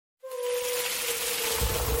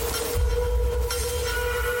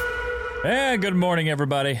Hey, good morning,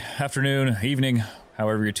 everybody. Afternoon, evening,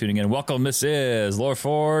 however you're tuning in. Welcome. This is Lore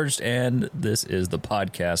Forged, and this is the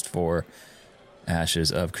podcast for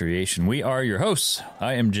Ashes of Creation. We are your hosts.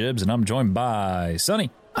 I am Jibs, and I'm joined by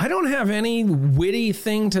Sonny. I don't have any witty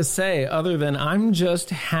thing to say other than I'm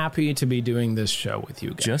just happy to be doing this show with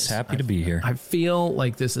you guys. Just happy to be here. I feel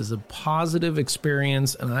like this is a positive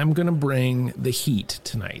experience, and I'm going to bring the heat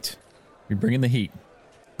tonight. You're bringing the heat.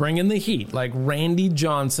 Bringing the heat, like Randy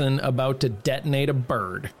Johnson about to detonate a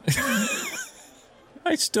bird.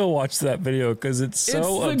 I still watch that video because it's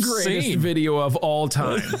so It's the greatest video of all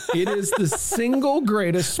time. It is the single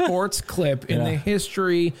greatest sports clip in the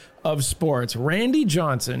history of sports. Randy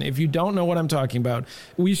Johnson, if you don't know what I'm talking about,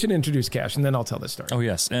 we should introduce Cash, and then I'll tell this story. Oh,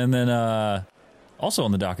 yes. And then also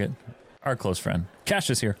on the docket, our close friend, Cash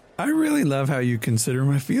is here. I really love how you consider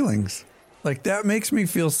my feelings. Like, that makes me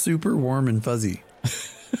feel super warm and fuzzy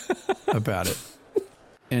about it.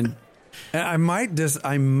 And I might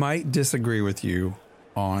disagree with you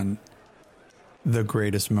on the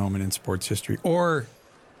greatest moment in sports history or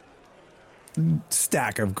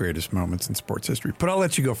stack of greatest moments in sports history, but I'll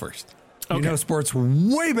let you go first. Okay. You know sports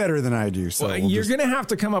way better than I do. So you're going to have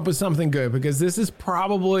to come up with something good because this is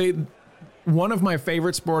probably one of my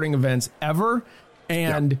favorite sporting events ever.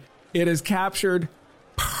 And it is captured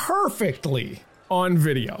perfectly on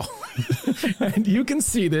video. And you can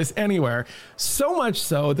see this anywhere. So much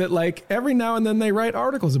so that like every now and then they write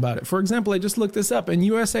articles about it. For example, I just looked this up and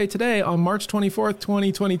USA Today on March 24th,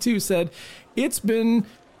 2022 said it's been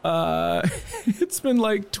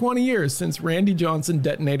like 20 years since Randy Johnson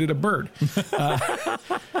detonated a bird.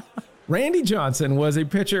 Randy Johnson was a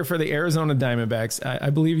pitcher for the Arizona Diamondbacks. I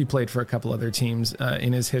believe he played for a couple other teams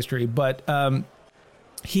in his history, but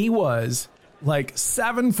he was like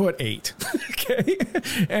 7'8", okay?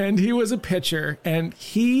 And he was a pitcher, and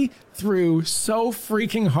he threw so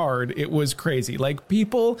freaking hard, it was crazy. Like,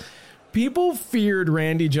 people feared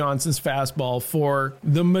Randy Johnson's fastball for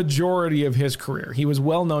the majority of his career. He was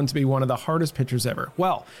well known to be one of the hardest pitchers ever.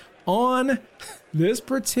 Well, on this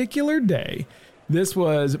particular day, this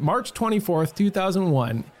was March 24th,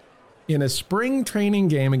 2001, in a spring training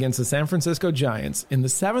game against the San Francisco Giants, in the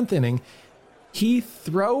 7th inning, he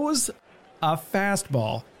throws a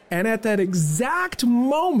fastball, and at that exact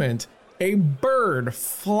moment, a bird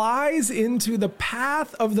flies into the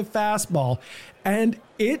path of the fastball, and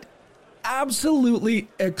it absolutely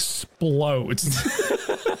explodes.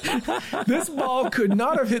 This ball could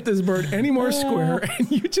not have hit this bird any more square, and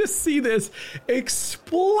you just see this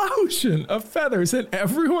explosion of feathers, and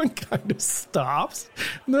everyone kind of stops,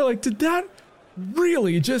 and they're like, did that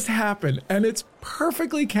really just happened? And it's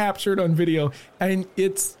perfectly captured on video, and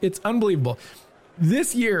it's unbelievable.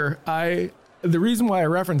 This year, the reason why I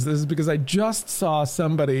reference this is because I just saw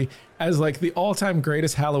somebody as like the all-time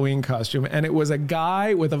greatest Halloween costume, and it was a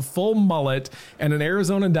guy with a full mullet and an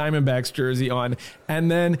Arizona Diamondbacks jersey on, and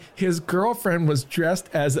then his girlfriend was dressed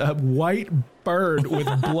as a white bird with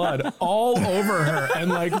blood all over her and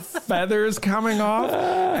like feathers coming off,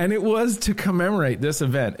 and it was to commemorate this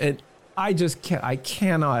event. I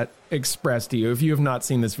cannot express to you, if you have not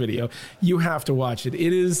seen this video, you have to watch it.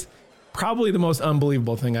 It is probably the most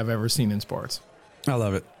unbelievable thing I've ever seen in sports. I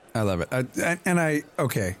love it. I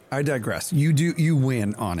digress. You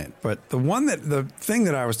win on it. But the thing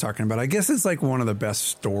that I was talking about, I guess it's like one of the best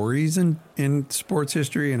stories in sports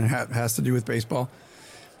history, and it has to do with baseball.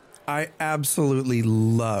 I absolutely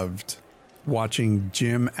loved watching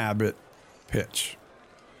Jim Abbott pitch.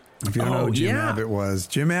 If you don't know who Jim Abbott was,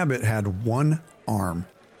 Jim Abbott had one arm,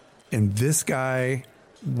 and this guy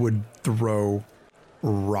would throw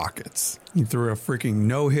rockets. He threw a freaking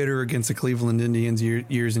no-hitter against the Cleveland Indians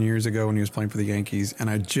years and years ago when he was playing for the Yankees. And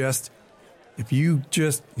if you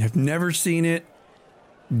just have never seen it,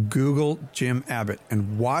 Google Jim Abbott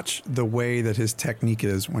and watch the way that his technique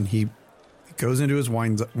is when he goes into his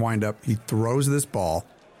wind up, he throws this ball,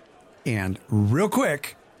 and real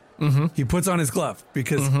quick, he puts on his glove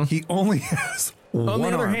because he only has one on the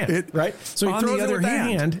other arm. hand, right? So he throws it with that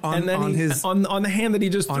hand, and then on the hand that he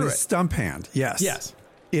just threw on his stump hand. Yes.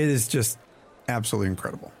 It is just absolutely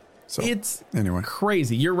incredible. So it's anyway,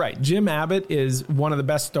 crazy. You're right. Jim Abbott is one of the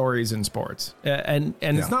best stories in sports, and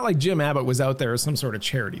it's not like Jim Abbott was out there as some sort of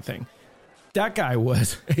charity thing. That guy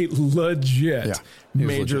was a legit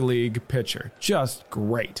major league pitcher. Just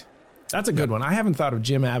great. That's a good one. I haven't thought of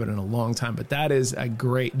Jim Abbott in a long time, but that is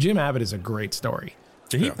Jim Abbott is a great story.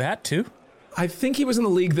 Did he bat too? I think he was in the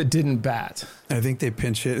league that didn't bat. I think they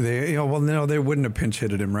pinch hit. They wouldn't have pinch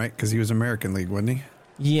hitted him, right? Because he was American League, wasn't he?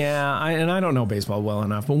 Yeah, I don't know baseball well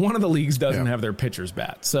enough, but one of the leagues doesn't have their pitchers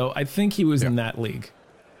bat. So I think he was in that league.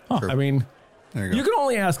 Huh. I mean, There you go. You can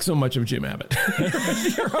only ask so much of Jim Abbott.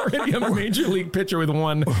 You're already a major league pitcher with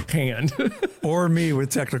one hand. Or me with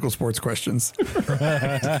technical sports questions.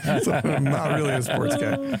 So I'm not really a sports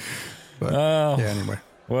guy. But yeah, anyway.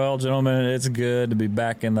 Well, gentlemen, it's good to be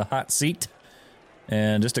back in the hot seat.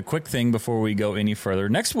 And just a quick thing before we go any further.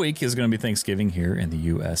 Next week is going to be Thanksgiving here in the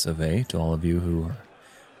U.S. of A. To all of you who are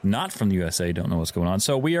not from the USA, don't know what's going on.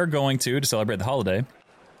 So we are going to celebrate the holiday,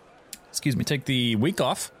 take the week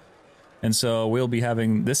off. And so we'll be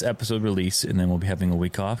having this episode release, and then we'll be having a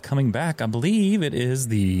week off. Coming back, I believe it is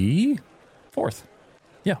the 4th.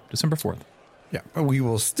 Yeah, December 4th. Yeah, but we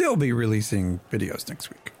will still be releasing videos next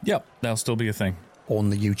week. Yep, that'll still be a thing.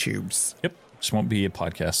 On the YouTubes. Yep, just won't be a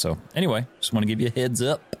podcast. So anyway, just want to give you a heads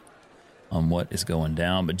up on what is going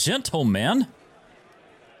down. But gentlemen,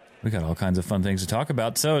 we got all kinds of fun things to talk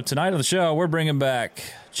about. So tonight on the show, we're bringing back,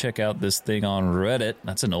 check out this thing on Reddit.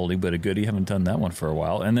 That's an oldie but a goodie. Haven't done that one for a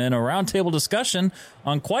while. And then a roundtable discussion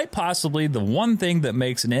on quite possibly the one thing that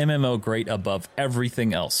makes an MMO great above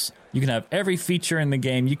everything else. You can have every feature in the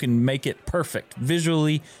game. You can make it perfect.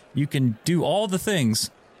 Visually, you can do all the things.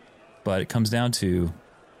 But it comes down to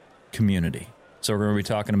community. So we're going to be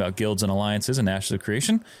talking about guilds and alliances and Ashes of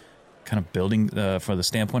Creation. Kind of building for the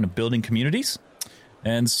standpoint of building communities.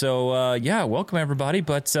 And so, welcome everybody.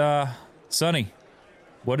 But, Sonny,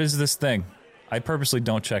 what is this thing? I purposely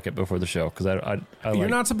don't check it before the show because You're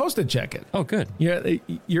not supposed to check it. Oh, good. Yeah,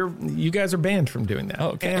 you guys are banned from doing that.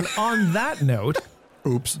 Oh, okay. And on that note,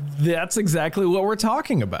 oops, that's exactly what we're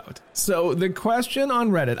talking about. So the question on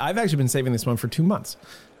Reddit, I've actually been saving this one for 2 months.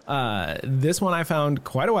 This one I found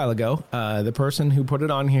quite a while ago. The person who put it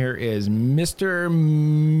on here is Mr.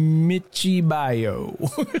 Michibayo.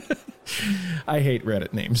 I hate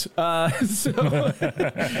Reddit names. So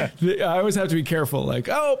I always have to be careful. Like,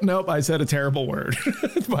 oh, nope, I said a terrible word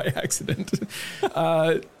by accident.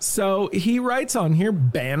 So he writes on here,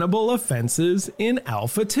 bannable offenses in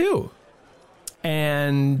Alpha 2.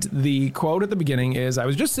 And the quote at the beginning is, I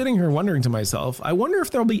was just sitting here wondering to myself, I wonder if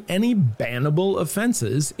there'll be any bannable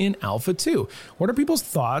offenses in Alpha 2. What are people's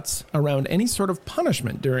thoughts around any sort of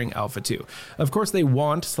punishment during Alpha 2? Of course, they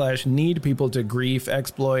want/need people to grief,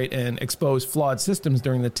 exploit, and expose flawed systems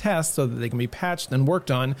during the test so that they can be patched and worked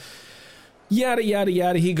on. Yada, yada,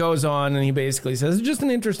 yada. He goes on and he basically says, just an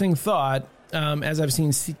interesting thought. As I've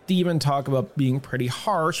seen Steven talk about being pretty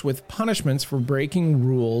harsh with punishments for breaking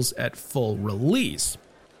rules at full release.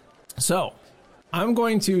 So I'm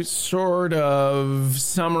going to sort of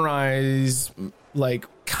summarize like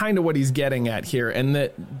kind of what he's getting at here. And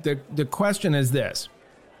the question is this.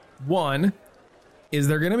 One, is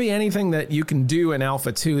there going to be anything that you can do in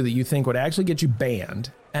Alpha 2 that you think would actually get you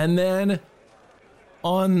banned? And then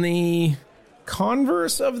on the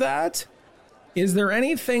converse of that, is there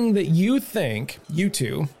anything that you think, you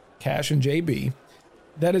two, Cash and JB,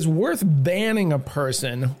 that is worth banning a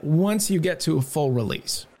person once you get to a full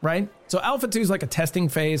release, right? So Alpha 2 is like a testing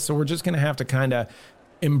phase, so we're just going to have to kind of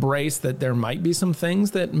embrace that there might be some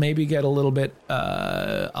things that maybe get a little bit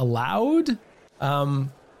allowed.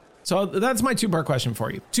 So that's my two-part question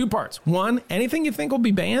for you. 2 parts. 1, anything you think will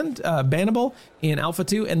be bannable in Alpha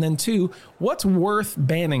 2? And then 2, what's worth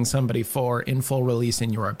banning somebody for in full release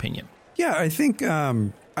in your opinion? Yeah, I think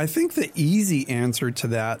the easy answer to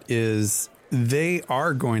that is they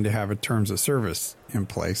are going to have a terms of service in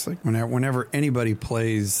place. Like whenever anybody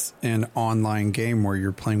plays an online game where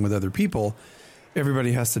you're playing with other people,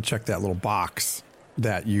 everybody has to check that little box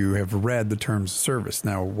that you have read the terms of service.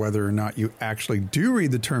 Now, whether or not you actually do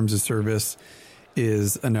read the terms of service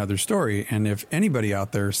is another story. And if anybody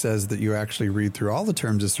out there says that you actually read through all the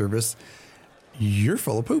terms of service, you're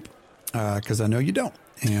full of poop, because I know you don't.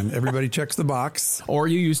 And everybody checks the box. Or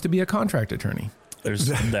you used to be a contract attorney. There's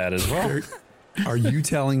that as well. Are you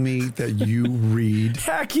telling me that you read?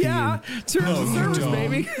 Heck yeah. Terms of service,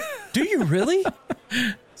 baby. Do you really?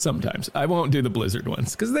 Sometimes. I won't do the Blizzard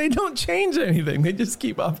ones because they don't change anything. They just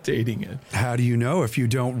keep updating it. How do you know if you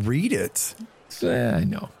don't read it? I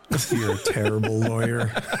know. You're a terrible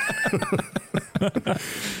lawyer.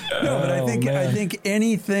 No, but I think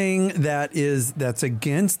anything that's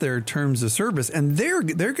against their terms of service, and they're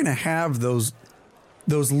going to have those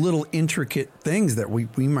little intricate things that we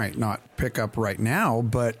might not pick up right now.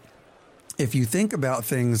 But if you think about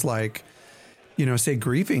things like, say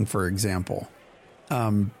griefing, for example,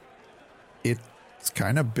 it's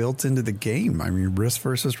kind of built into the game. I mean, risk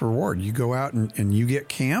versus reward. You go out and you get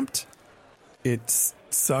camped. It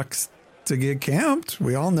sucks to get camped.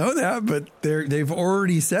 We all know that, but they've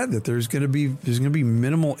already said that there's going to be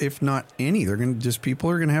minimal, if not any.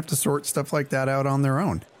 People are going to have to sort stuff like that out on their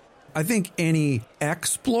own. I think any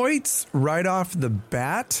exploits right off the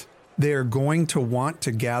bat they're going to want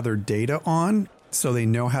to gather data on so they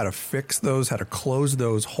know how to fix those, how to close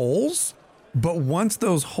those holes. But once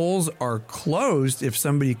those holes are closed, if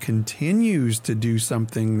somebody continues to do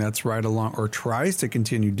something that's right along or tries to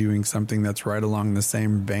continue doing something that's right along the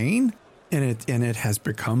same vein, and it has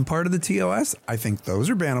become part of the TOS, I think those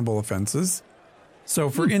are bannable offenses. So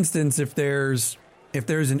for instance, if there's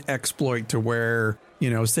an exploit to where,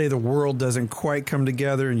 say the world doesn't quite come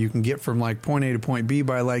together and you can get from like point A to point B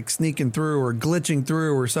by like sneaking through or glitching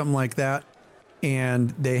through or something like that,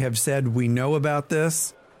 and they have said, we know about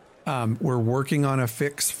this, we're working on a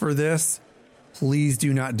fix for this, please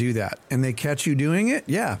do not do that. And they catch you doing it,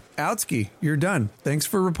 yeah, outski, you're done. Thanks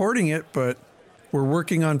for reporting it, but we're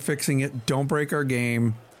working on fixing it. Don't break our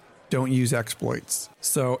game. Don't use exploits.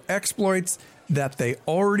 So exploits that they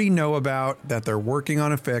already know about, that they're working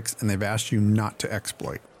on a fix, and they've asked you not to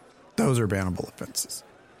exploit. Those are bannable offenses.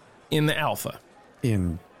 In the alpha.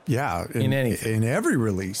 In anything. In every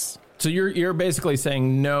release. So you're basically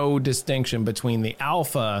saying no distinction between the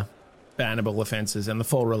alpha bannable offenses and the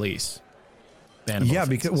full release bannable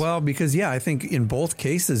offenses. Because I think in both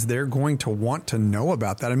cases they're going to want to know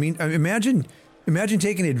about that. I mean, imagine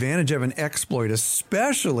taking advantage of an exploit,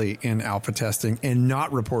 especially in alpha testing, and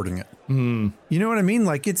not reporting it. You know what I mean?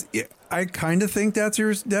 Like I kind of think that's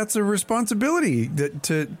a responsibility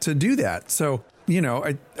to do that. So,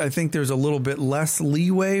 I think there's a little bit less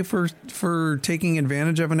leeway for taking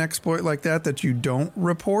advantage of an exploit like that you don't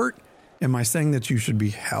report. Am I saying that you should be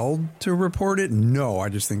held to report it? No, I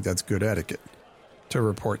just think that's good etiquette to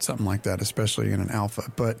report something like that, especially in an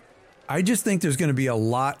alpha. But I just think there's going to be a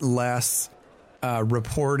lot less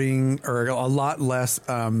reporting or a lot less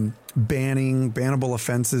banning bannable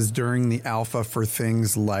offenses during the alpha for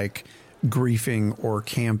things like griefing or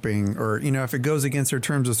camping, or if it goes against their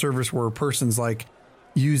terms of service where a person's like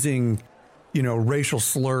using racial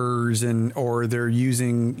slurs or they're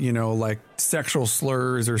using like sexual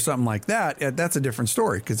slurs or something like that, that's a different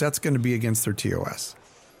story because that's going to be against their TOS.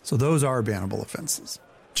 So those are bannable offenses.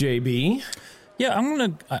 JB, yeah, I'm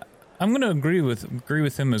gonna agree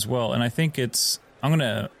with him as well, and I think I'm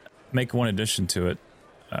gonna make one addition to it.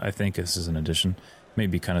 I think this is an addition,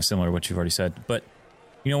 maybe kind of similar to what you've already said, but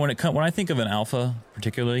when I think of an alpha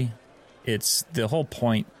particularly, it's the whole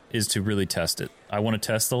point is to really test it. I want to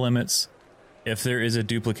test the limits. If there is a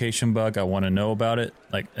duplication bug, I want to know about it.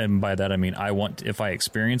 And by that I mean if I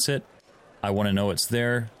experience it, I want to know it's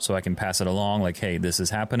there so I can pass it along. Like, hey, this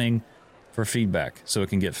is happening, for feedback, so it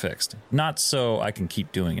can get fixed. Not so I can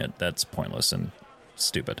keep doing it. That's pointless and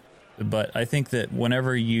stupid. But I think that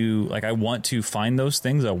whenever I want to find those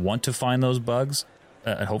things, I want to find those bugs.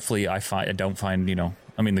 Hopefully I don't find,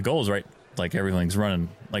 the goal is right. Like everything's running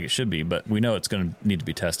like it should be, but we know it's going to need to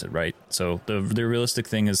be tested, right? So the realistic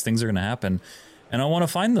thing is things are going to happen, and I want to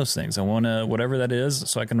find those things. I want to, whatever that is,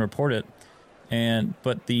 so I can report it.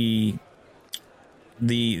 But that's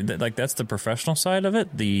the professional side of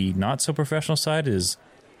it. The not so professional side is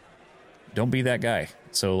don't be that guy.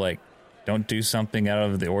 So don't do something out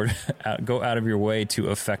of the order, go out of your way to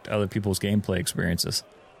affect other people's gameplay experiences.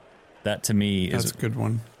 That to me is a good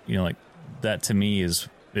one. That to me is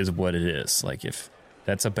what it is. Like if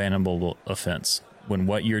that's a bannable offense when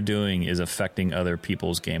what you're doing is affecting other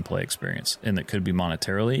people's gameplay experience, and it could be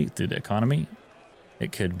monetarily through the economy.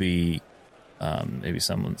 It could be maybe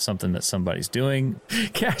something that somebody's doing.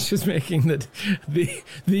 Cash is making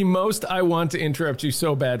the most I want to interrupt you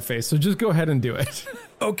so bad face. So just go ahead and do it.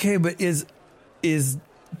 Okay, but is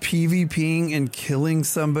PvPing and killing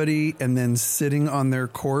somebody and then sitting on their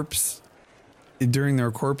corpse during their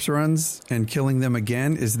corpse runs and killing them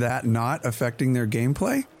again, is that not affecting their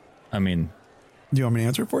gameplay? I mean, do you want me to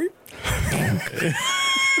answer it for you?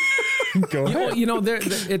 Go ahead.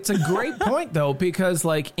 It's a great point though, because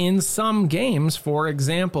in some games, for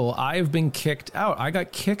example, I've been kicked out. I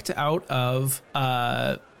got kicked out of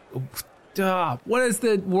what is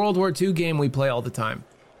the World War II game we play all the time?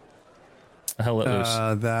 Hell Let Loose.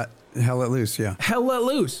 Hell Let Loose, yeah. Hell Let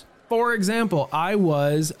Loose. For example, I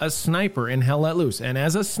was a sniper in Hell Let Loose, and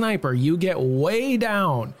as a sniper, you get way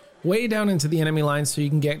down into the enemy lines so you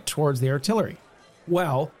can get towards the artillery.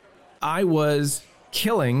 Well, I was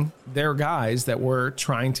killing their guys that were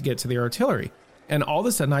trying to get to the artillery, and all of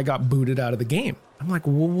a sudden I got booted out of the game. I'm like,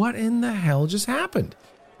 well, what in the hell just happened?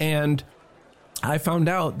 And I found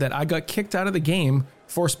out that I got kicked out of the game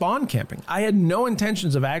for spawn camping. I had no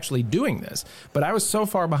intentions of actually doing this, but I was so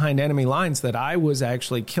far behind enemy lines that I was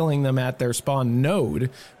actually killing them at their spawn node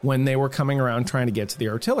when they were coming around trying to get to the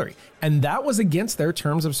artillery. And that was against their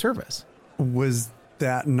terms of service. Was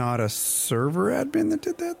that not a server admin that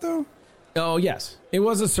did that though? Oh, yes. It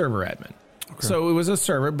was a server admin. Okay. So it was a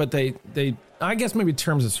server, but they I guess maybe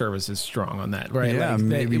terms of service is strong on that, right? Yeah, like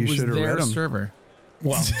maybe you it was should have read their them. server.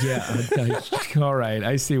 Well, yeah. All right.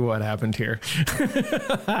 I see what happened here.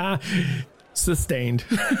 Sustained.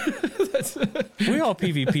 We all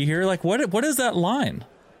PvP here. Like, what is that line?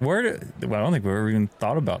 Well, I don't think we've ever even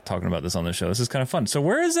thought about talking about this on the show. This is kind of fun. So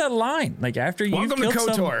where is that line? Like, after you've Welcome to killed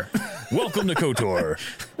KOTOR. Welcome to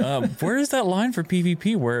KOTOR. Where is that line for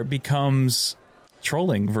PvP where it becomes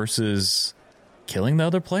trolling versus killing the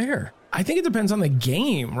other player? I think it depends on the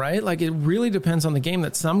game, right? Like, it really depends on the game.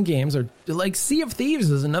 That some games are like Sea of Thieves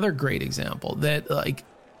is another great example that, like,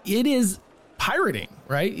 it is pirating,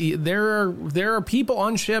 right? There are people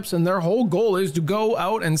on ships and their whole goal is to go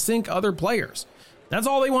out and sink other players. That's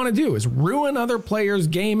all they want to do, is ruin other players'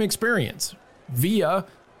 game experience via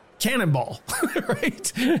cannonball,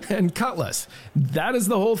 right? And cutlass. That is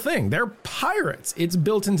the whole thing. They're pirates. It's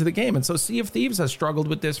built into the game. And so Sea of Thieves has struggled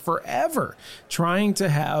with this forever, trying to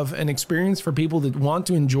have an experience for people that want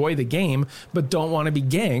to enjoy the game but don't want to be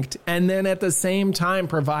ganked, and then at the same time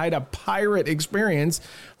provide a pirate experience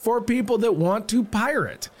for people that want to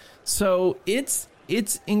pirate. So it's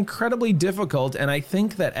incredibly difficult, and I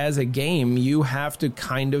think that as a game, you have to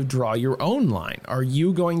kind of draw your own line. Are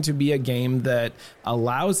you going to be a game that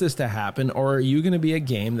allows this to happen, or are you going to be a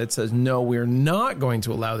game that says, no, we're not going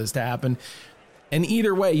to allow this to happen? And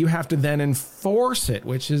either way, you have to then enforce it,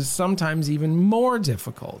 which is sometimes even more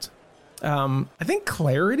difficult. I think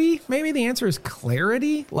clarity, maybe the answer is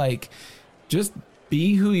clarity. Like, just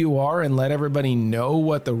be who you are and let everybody know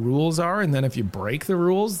what the rules are. And then if you break the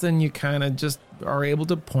rules, then you kind of just are able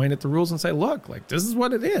to point at the rules and say, look, like, this is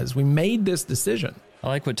what it is. We made this decision. I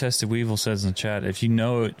like what Tested Weevil says in the chat. If you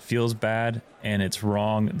know it feels bad and it's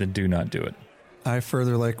wrong, then do not do it. I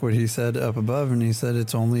further like what he said up above, and he said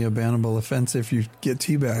it's only a bannable offense if you get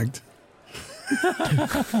teabagged.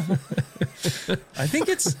 I think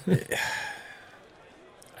it's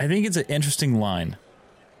an interesting line.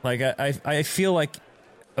 Like, I feel like,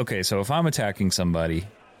 okay, so if I'm attacking somebody,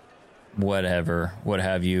 whatever, what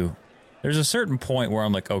have you, there's a certain point where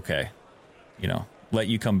I'm like, okay, let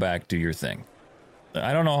you come back, do your thing.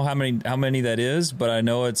 I don't know how many that is, but I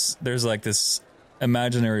know there's like this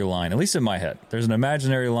imaginary line, at least in my head. There's an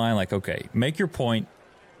imaginary line like, okay, make your point,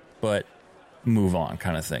 but move on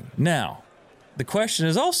kind of thing. Now, the question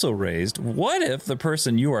is also raised, what if the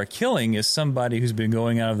person you are killing is somebody who's been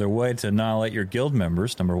going out of their way to annihilate your guild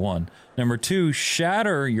members, number one. Number two,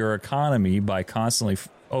 shatter your economy by constantly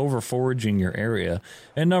over-foraging your area.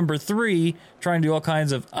 And number three, trying to do all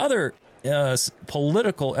kinds of other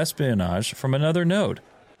political espionage from another node.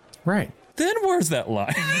 Right. Then where's that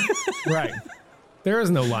line? Right. There is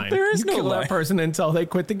no line. There is you no kill line. that person until they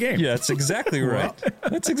quit the game. Yeah, that's exactly right.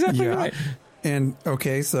 That's exactly right. And,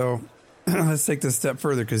 okay, so let's take this a step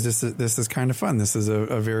further, because this is kind of fun. This is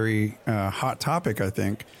a very hot topic, I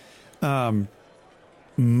think.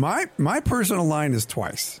 My personal line is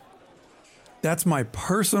twice. That's my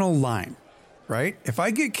personal line, right? If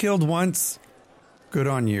I get killed once, good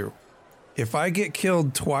on you. If I get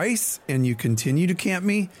killed twice and you continue to camp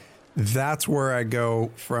me, that's where I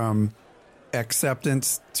go from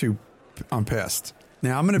acceptance to I'm pissed.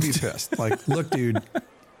 Now I'm going to be pissed. Like, look, dude,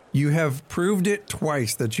 you have proved it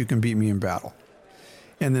twice that you can beat me in battle.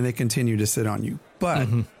 And then they continue to sit on you. But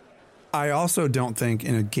I also don't think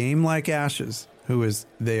in a game like Ashes,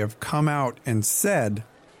 they have come out and said,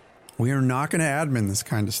 we are not going to admin this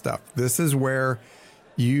kind of stuff. This is where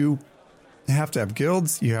you have to have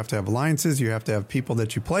guilds, you have to have alliances, you have to have people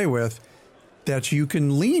that you play with that you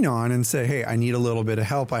can lean on and say, hey, I need a little bit of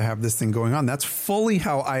help. I have this thing going on. That's fully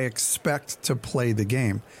how I expect to play the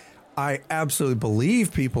game. I absolutely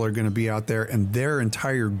believe people are going to be out there and their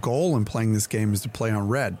entire goal in playing this game is to play on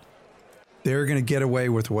red. They're going to get away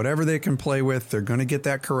with whatever they can play with. They're going to get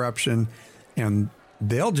that corruption and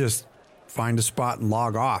they'll just find a spot and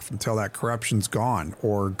log off until that corruption's gone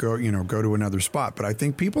or go to another spot. But I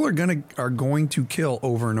think people are going to kill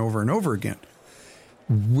over and over and over again.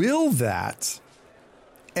 Will that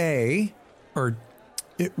in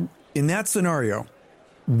that scenario,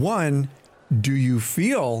 one, do you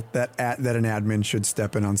feel that that an admin should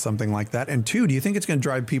step in on something like that? And two, do you think it's going to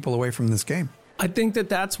drive people away from this game? I think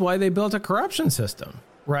that's why they built a corruption system,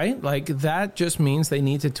 right? Like, that just means they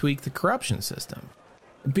need to tweak the corruption system.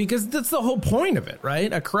 Because that's the whole point of it,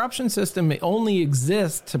 right? A corruption system only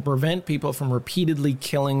exists to prevent people from repeatedly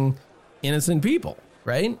killing innocent people,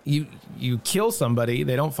 right? You kill somebody,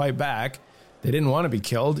 they don't fight back, they didn't want to be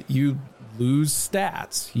killed, you lose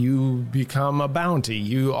stats, you become a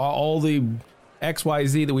bounty, all the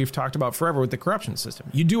XYZ that we've talked about forever with the corruption system.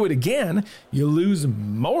 You do it again, you lose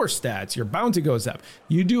more stats. Your bounty goes up.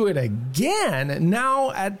 You do it again.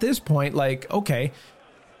 Now at this point, like, okay,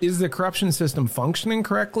 is the corruption system functioning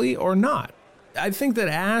correctly or not? I think that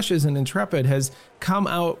Ash as an Intrepid has come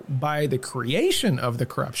out by the creation of the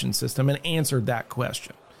corruption system and answered that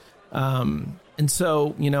question. And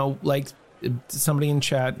so, you know, like somebody in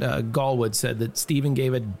chat, Galwood said that Stephen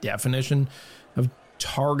gave a definition of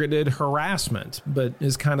targeted harassment, but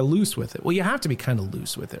is kind of loose with it. Well, you have to be kind of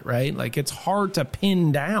loose with it, right? Like, it's hard to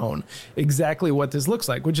pin down exactly what this looks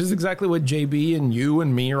like, which is exactly what JB and you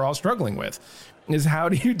and me are all struggling with, is how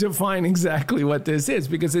do you define exactly what this is?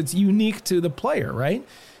 Because it's unique to the player, right?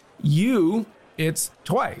 You, it's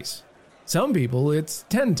twice. Some people, it's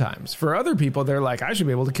 10 times. For other people, they're like, I should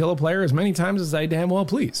be able to kill a player as many times as I damn well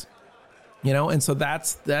please. You know, and so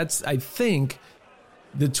that's I think,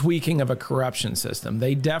 the tweaking of a corruption system.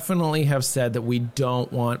 They definitely have said that we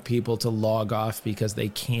don't want people to log off because they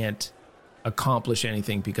can't accomplish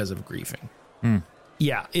anything because of griefing.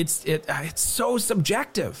 Yeah, it's so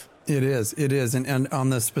subjective. It is. And on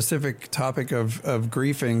the specific topic of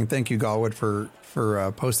griefing, thank you, Galwood,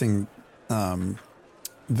 for posting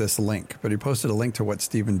this link. But he posted a link to what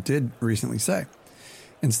Stephen did recently say.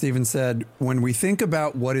 And Stephen said, when we think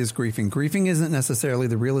about what is griefing isn't necessarily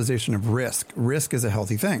the realization of risk. Risk is a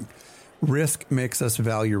healthy thing. Risk makes us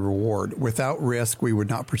value reward. Without risk, we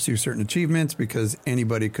would not pursue certain achievements because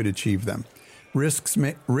anybody could achieve them. Risk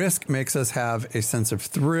makes us have a sense of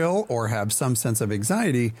thrill or have some sense of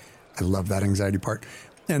anxiety. I love that anxiety part.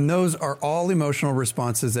 And those are all emotional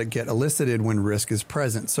responses that get elicited when risk is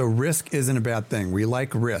present. So risk isn't a bad thing. We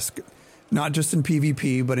like risk, not just in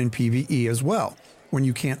PvP, but in PvE as well. When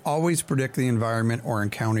you can't always predict the environment or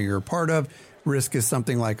encounter you're a part of, risk is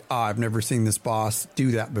something like, I've never seen this boss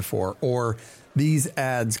do that before, or these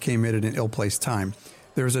ads came in at an ill-placed time.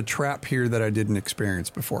 There's a trap here that I didn't experience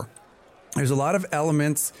before. There's a lot of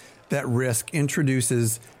elements that risk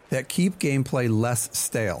introduces that keep gameplay less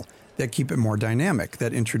stale, that keep it more dynamic,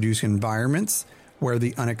 that introduce environments where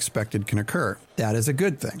the unexpected can occur. That is a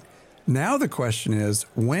good thing. Now the question is,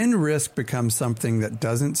 when risk becomes something that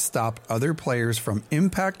doesn't stop other players from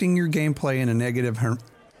impacting your gameplay in a negative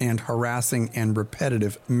and harassing and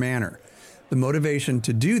repetitive manner. The motivation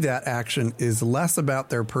to do that action is less about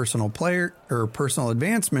their personal player or personal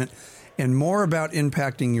advancement and more about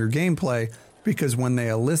impacting your gameplay, because when they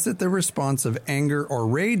elicit the response of anger or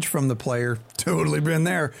rage from the player, totally been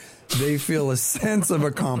there, they feel a sense of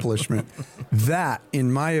accomplishment. That,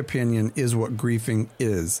 in my opinion, is what griefing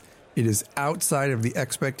is. It is outside of the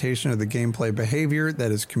expectation of the gameplay behavior that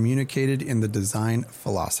is communicated in the design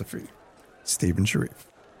philosophy. Stephen Sharif.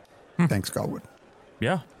 Thanks, Galwood.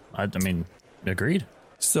 Yeah, I mean, agreed.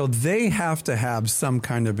 So they have to have some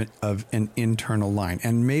kind of an internal line,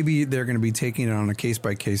 and maybe they're going to be taking it on a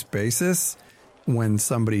case-by-case basis when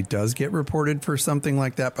somebody does get reported for something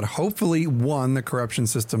like that. But hopefully, one, the corruption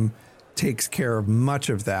system takes care of much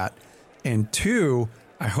of that, and two,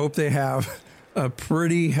 I hope they have a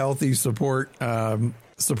pretty healthy support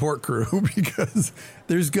crew, because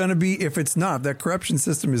there's going to be, if that corruption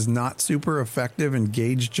system is not super effective and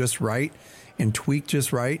gauged just right and tweaked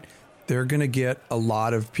just right, they're going to get a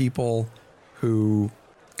lot of people who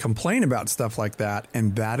complain about stuff like that.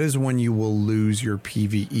 And that is when you will lose your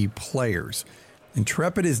PvE players.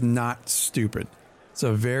 Intrepid is not stupid. It's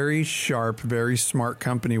a very sharp, very smart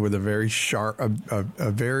company with a very sharp,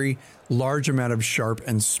 a very large amount of sharp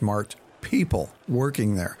and smart people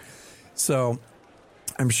working there. So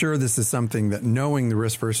I'm sure this is something that, knowing the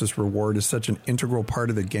risk versus reward is such an integral part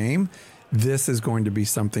of the game, this is going to be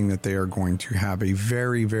something that they are going to have a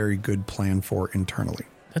very, very good plan for internally.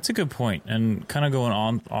 That's a good point. And kind of going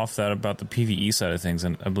on off that about the PvE side of things,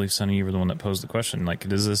 and I believe, Sonny, you were the one that posed the question, like, how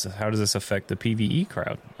does this affect the PvE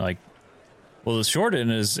crowd? Like, well, the short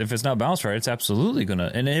end is, if it's not balanced right, it's absolutely going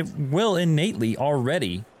to, and it will innately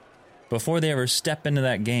already, before they ever step into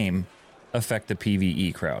that game, affect the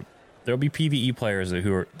PvE crowd. There'll be PvE players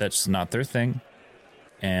that's not their thing,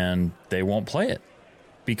 and they won't play it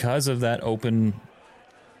because of that open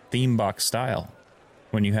theme box style.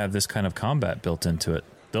 When you have this kind of combat built into it,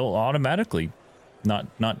 they'll automatically not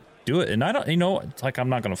do it. And I don't, it's like, I'm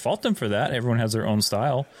not going to fault them for that. Everyone has their own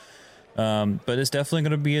style, but it's definitely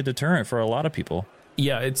going to be a deterrent for a lot of people.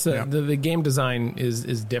 Yeah, it's the game design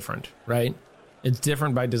is different, right? It's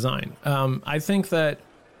different by design. I think that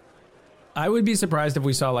I would be surprised if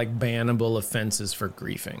we saw like bannable offenses for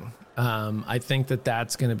griefing. I think that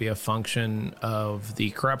that's going to be a function of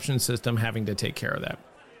the corruption system having to take care of that.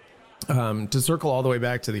 To circle all the way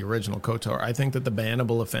back to the original KOTOR, I think that the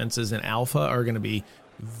bannable offenses in alpha are going to be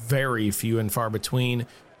very few and far between,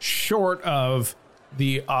 short of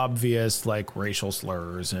the obvious like racial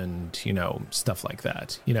slurs and, you know, stuff like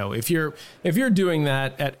that. You know, if you're doing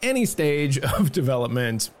that at any stage of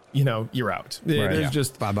development, you know, you're out. There's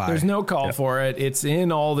just bye-bye. There's no call for it. It's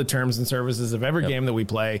in all the terms and services of every game that we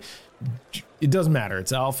play. It doesn't matter.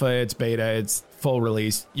 It's alpha, it's beta, it's full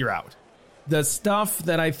release. You're out. The stuff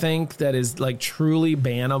that I think that is like truly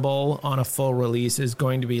bannable on a full release is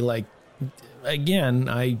going to be like, again,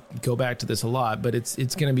 I go back to this a lot, but it's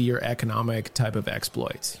going to be your economic type of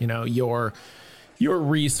exploits. You know, your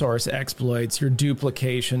resource exploits, your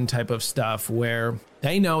duplication type of stuff where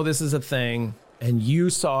they know this is a thing and you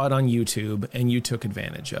saw it on YouTube and you took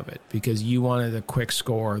advantage of it because you wanted a quick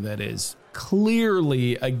score that is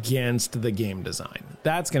clearly against the game design.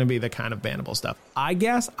 That's going to be the kind of bannable stuff. I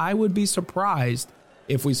guess I would be surprised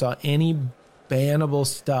if we saw any bannable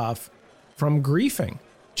stuff from griefing,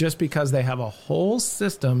 just because they have a whole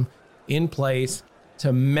system in place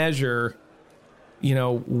to measure, you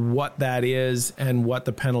know, what that is and what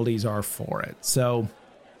the penalties are for it. So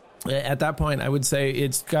at that point, I would say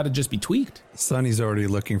it's got to just be tweaked. Sonny's already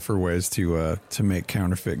looking for ways to make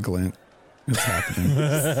counterfeit glint. It's happening.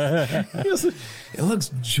 It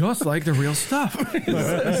looks just like the real stuff. He's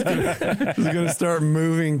going to start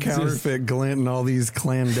moving counterfeit glint in all these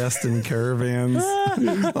clandestine caravans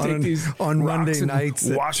on Monday nights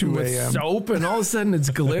at wash them with soap, and all of a sudden it's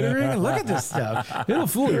glittering. Look at this stuff. It'll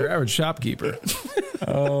fool your average shopkeeper.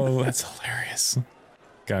 Oh, that's hilarious.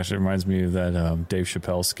 Gosh, it reminds me of that Dave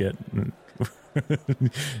Chappelle skit. You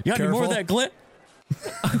got any more of that glint?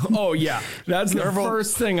 Oh yeah, that's the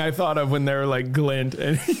first thing I thought of when they're like glint,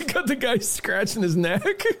 and you got the guy scratching his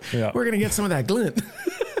neck. Yeah. We're gonna get some of that glint.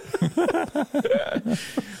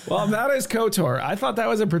 Well, that is KOTOR. I thought that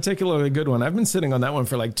was a particularly good one. I've been sitting on that one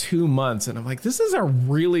for like 2 months, and I'm like, this is a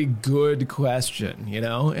really good question, you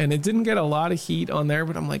know. And it didn't get a lot of heat on there,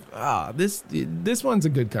 but I'm like, this one's a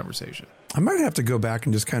good conversation. I might have to go back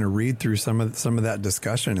and just kind of read through some of that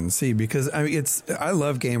discussion and see, because I mean, I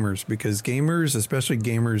love gamers, because gamers, especially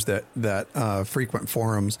gamers that frequent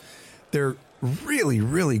forums, they're really,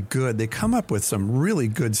 really good. They come up with some really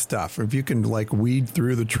good stuff. If you can like weed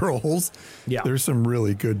through the trolls, there's some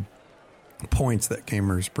really good points that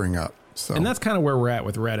gamers bring up. So, and that's kind of where we're at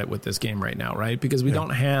with Reddit with this game right now, right? Because we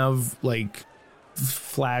don't have like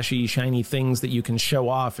flashy, shiny things that you can show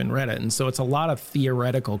off in Reddit. And so it's a lot of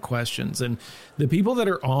theoretical questions. And the people that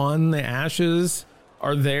are on the Ashes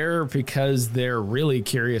are there because they're really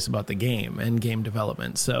curious about the game and game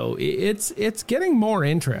development. So it's getting more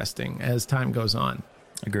interesting as time goes on.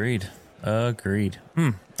 Agreed. I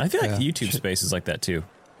feel like the YouTube space is like that too.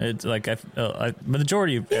 It's like the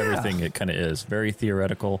majority of everything it kind of is very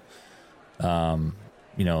theoretical. You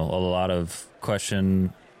know, a lot of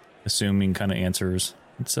question assuming kind of answers.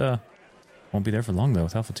 It's won't be there for long though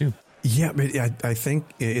with Alpha 2. Yeah, but I think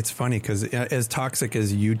it's funny because as toxic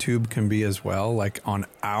as YouTube can be as well, like on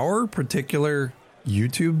our particular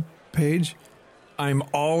YouTube page, I'm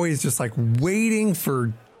always just like waiting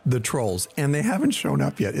for the trolls, and they haven't shown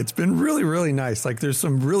up yet. It's been really, really nice. Like there's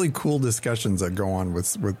some really cool discussions that go on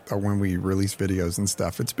with when we release videos and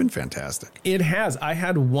stuff. It's been fantastic. It has. I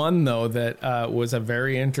had one though that was a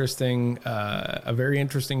very interesting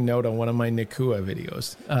note on one of my Nakua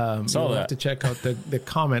videos. You'll have to check out the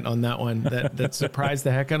comment on that one that surprised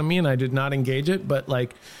the heck out of me, and I did not engage it. But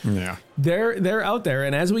like, they're out there,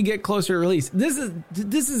 and as we get closer to release, this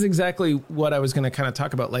is exactly what I was going to kind of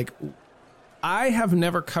talk about. Like, I have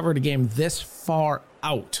never covered a game this far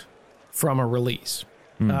out from a release.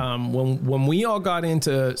 When we all got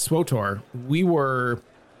into SWTOR, we were,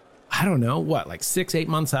 I don't know, like 6-8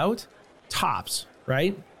 months out? Tops,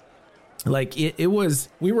 right? Like it was,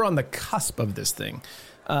 we were on the cusp of this thing.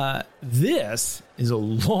 This is a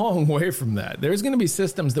long way from that. There's going to be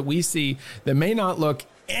systems that we see that may not look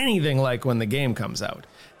anything like when the game comes out.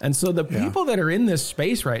 And so the people that are in this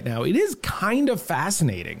space right now, it is kind of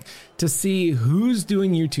fascinating to see who's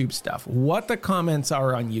doing YouTube stuff, what the comments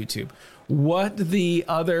are on YouTube, what the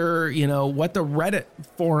other, what the Reddit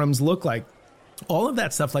forums look like, all of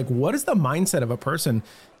that stuff. Like, what is the mindset of a person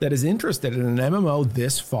that is interested in an MMO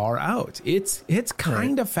this far out? It's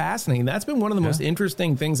kind of fascinating. That's been one of the most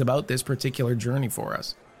interesting things about this particular journey for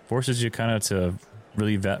us. Forces you kind of to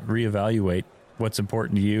really reevaluate what's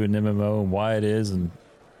important to you in MMO and why it is, and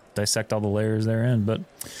dissect all the layers therein. But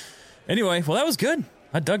anyway, well, that was good.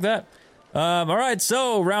 I dug that. All right,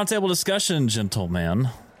 so roundtable discussion, gentlemen.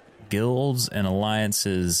 Guilds and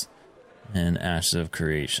alliances and Ashes of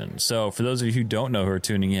Creation. So for those of you who don't know who are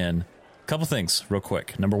tuning in, a couple things real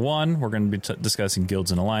quick. Number one, we're going to be discussing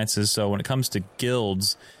guilds and alliances. So when it comes to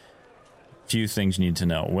guilds, few things you need to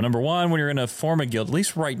know. Well, number one, when you're going to form a guild, at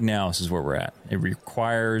least right now, this is where we're at. It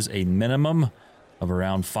requires a minimum of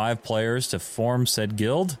around 5 players to form said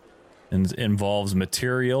guild, and involves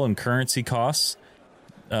material and currency costs.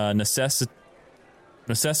 Necessitates,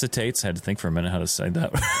 I had to think for a minute how to say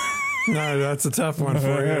that. No, that's a tough one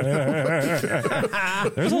for you.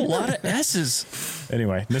 There's a lot of S's.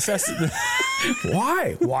 Anyway,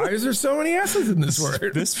 Why? Why is there so many S's in this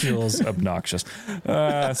word? This feels obnoxious.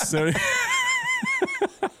 So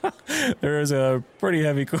there is a pretty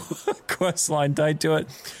heavy quest line tied to it,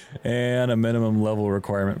 and a minimum level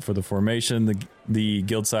requirement for the formation. The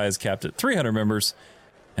guild size capped at 300 members.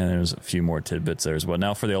 And there's a few more tidbits there as well.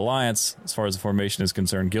 Now, for the alliance, as far as the formation is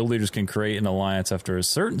concerned, guild leaders can create an alliance after a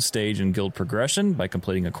certain stage in guild progression by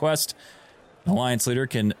completing a quest. An alliance leader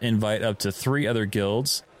can invite up to 3 other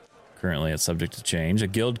guilds. Currently, it's subject to change. A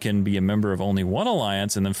guild can be a member of only one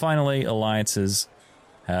alliance. And then finally, alliances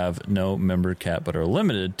have no member cap but are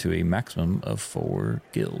limited to a maximum of 4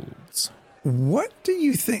 guilds. What do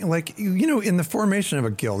you think, like, in the formation of a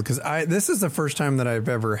guild, because this is the first time that I've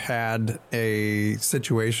ever had a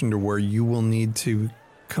situation to where you will need to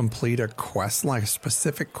complete a quest line, a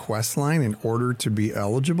specific quest line in order to be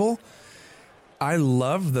eligible. I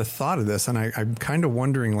love the thought of this, and I'm kind of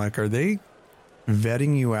wondering, like, are they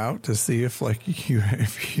vetting you out to see if you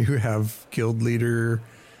have guild leader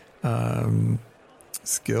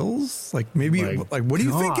skills? Like, maybe, like, what do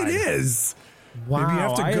you think it is? Wow, maybe you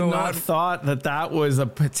have to I go had not out. thought that was a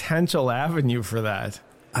potential avenue for that.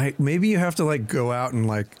 Maybe you have to like go out and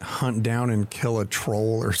like hunt down and kill a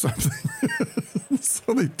troll or something.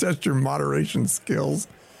 So they test your moderation skills.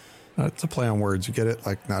 It's a play on words. You get it?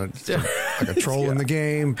 Like not like a troll in the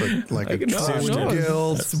game, but like a troll in your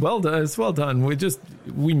guild. It's well done. It's well done.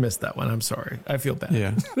 We missed that one. I'm sorry. I feel bad.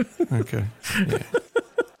 Yeah. Okay. Yeah.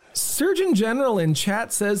 Surgeon General in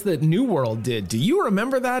chat says that New World did. Do you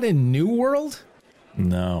remember that in New World?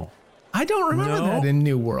 No. I don't remember that in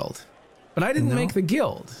New World. But I didn't make the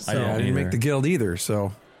guild. So. I didn't make the guild either.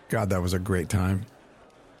 So, God, that was a great time.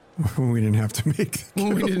 We didn't have to make.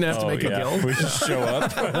 We didn't have to make a guild. We just show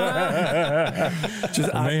up.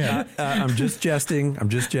 I'm just jesting. I'm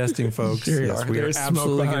just jesting, folks. Sure yes, we there's are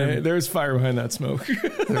absolutely. there's fire behind that smoke.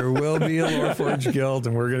 There will be a Loreforge guild,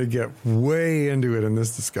 and we're going to get way into it in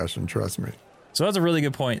this discussion. Trust me. So that's a really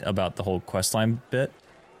good point about the whole questline bit.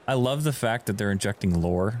 I love the fact that they're injecting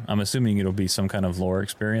lore. I'm assuming it'll be some kind of lore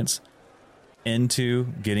experience into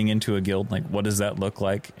getting into a guild. Like, what does that look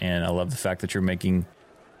like? And I love the fact that you're making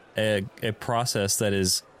a process that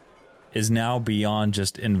is now beyond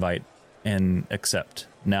just invite and accept.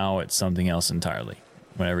 Now it's something else entirely.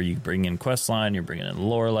 Whenever you bring in questline, you're bringing in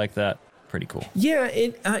lore like that. Pretty cool. Yeah,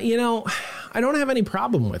 I don't have any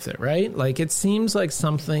problem with it, right? Like, it seems like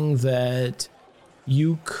something that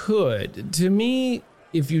you could. To me,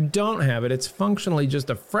 if you don't have it, it's functionally just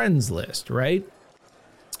a friends list, right?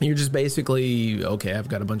 You're just basically, okay, I've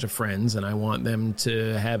got a bunch of friends and I want them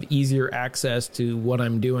to have easier access to what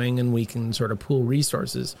I'm doing, and we can sort of pool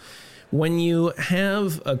resources. When you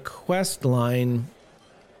have a quest line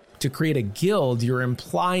to create a guild, you're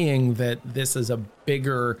implying that this is a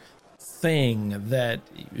bigger thing that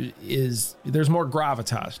there's more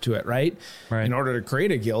gravitas to it, right? In order to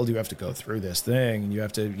create a guild, you have to go through this thing, and you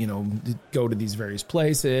have to, go to these various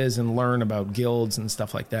places and learn about guilds and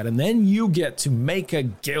stuff like that. And then you get to make a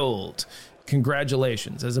guild.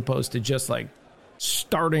 Congratulations, as opposed to just like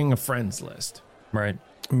starting a friends list. Right.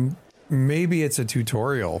 Maybe it's a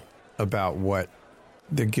tutorial about what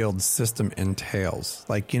the guild system entails.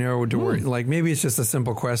 Like, like maybe it's just a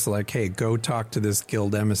simple quest like, hey, go talk to this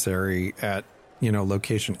guild emissary at,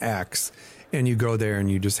 location X, and you go there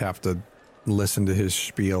and you just have to listen to his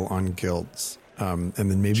spiel on guilds. And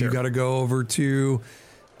then maybe you got to go over to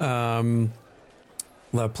the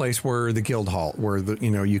place where the guild hall, where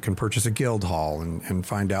you can purchase a guild hall and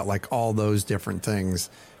find out like all those different things,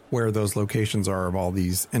 where those locations are of all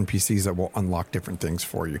these NPCs that will unlock different things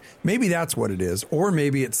for you. Maybe that's what it is. Or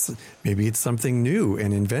maybe it's something new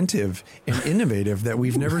and inventive and innovative that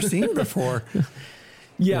we've never seen before.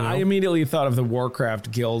 Yeah, I immediately thought of the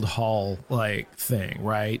Warcraft Guild Hall like thing,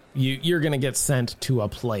 right? You're going to get sent to a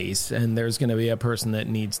place, and there's going to be a person that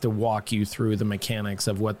needs to walk you through the mechanics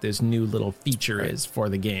of what this new little feature is for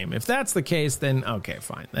the game. If that's the case, then okay,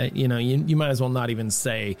 fine. You might as well not even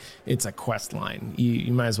say it's a quest line.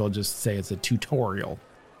 You might as well just say it's a tutorial,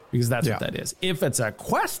 because that's what that is. If it's a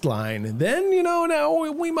quest line, then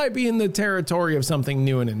now we might be in the territory of something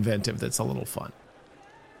new and inventive that's a little fun.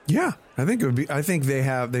 Yeah, I think it would be. I think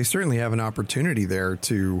they certainly have an opportunity there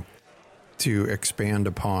to expand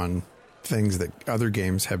upon things that other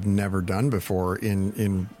games have never done before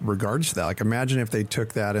in regards to that. Like, imagine if they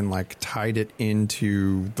took that and like tied it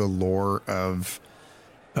into the lore of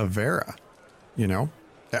Vera, you know,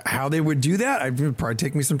 how they would do that. It would probably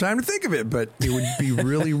take me some time to think of it, but it would be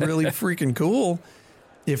really, really freaking cool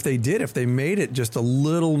if they did, if they made it just a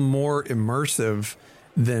little more immersive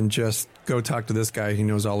than just go talk to this guy. He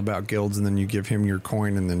knows all about guilds, and then you give him your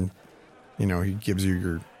coin, and then, you know, he gives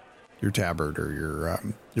you your tabard or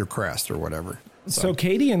your crest or whatever. So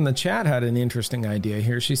Katie in the chat had an interesting idea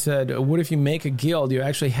here. She said, what if you make a guild, you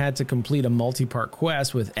actually had to complete a multi-part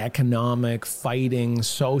quest with economic, fighting,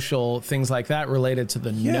 social, things like that related to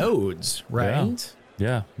the nodes, right?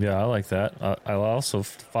 Yeah, I like that. I'll also,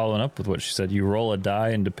 following up with what she said, you roll a die,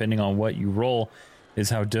 and depending on what you roll is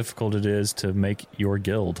how difficult it is to make your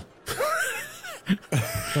guild.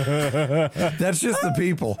 That's just the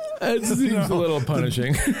people. It seems a little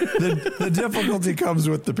punishing. The difficulty comes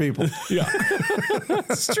with the people. Yeah.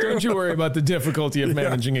 Don't you worry about the difficulty of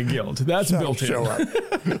managing a guild. That's built in. Show up.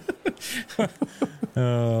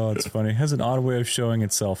 Oh, it's funny. It has an odd way of showing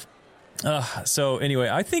itself. So anyway,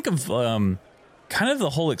 I think of kind of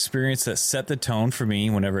the whole experience that set the tone for me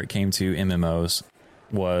whenever it came to MMOs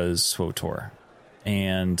was SWTOR.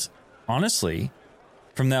 And honestly,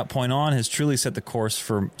 from that point on, has truly set the course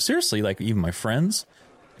for, seriously, like even my friends,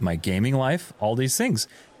 my gaming life, all these things.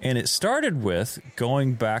 And it started with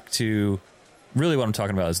going back to, really what I'm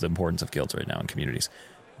talking about is the importance of guilds right now in communities.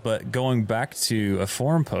 But going back to a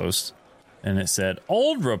forum post, and it said,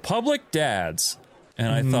 Old Republic Dads.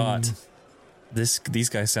 And I thought, these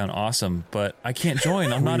guys sound awesome, but I can't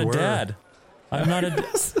join. I'm not a dad. I'm not a.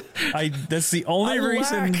 That's the only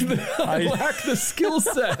reason I lack the skill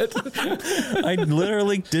set. I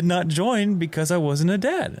literally did not join because I wasn't a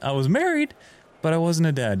dad. I was married, but I wasn't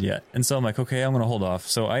a dad yet. And so I'm like, okay, I'm going to hold off.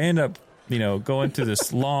 So I end up, going through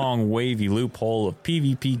this long, wavy loophole of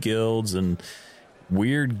PvP guilds and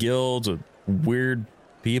weird guilds with weird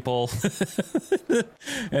people.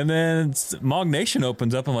 And then Mog Nation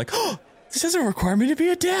opens up. I'm like, oh, this doesn't require me to be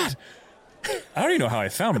a dad. I don't even know how I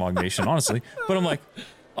found Mog Nation, honestly, but I'm like,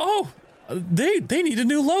 oh, they need a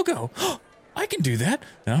new logo. I can do that.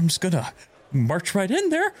 And I'm just going to march right in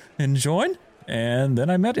there and join. And then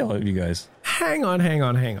I met all of you guys. Hang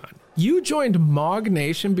on. You joined Mog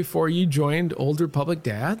Nation before you joined Old Republic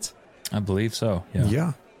Dads? I believe so.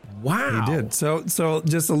 Yeah. Wow. He did. So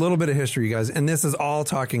just a little bit of history, you guys. And this is all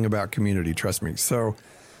talking about community, trust me. So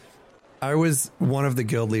I was one of the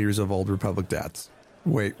guild leaders of Old Republic Dads.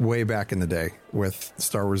 Way back in the day with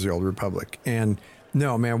Star Wars: The Old Republic. And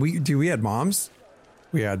no, man, we had moms.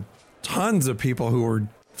 We had tons of people who were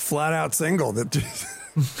flat out single that just,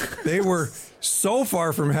 they were so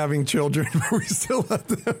far from having children, but we still let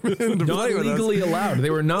them in to play with us. Not legally allowed. They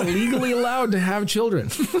were not legally allowed to have children.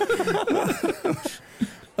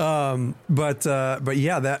 But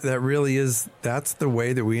yeah, that really is, that's the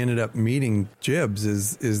way that we ended up meeting Jibs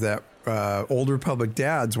is that Old Republic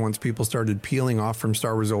Dads, once people started peeling off from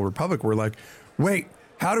Star Wars Old Republic, were like, wait,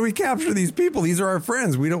 how do we capture these people? These are our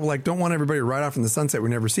friends. We don't want everybody right off in the sunset. We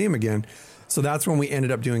never see them again. So that's when we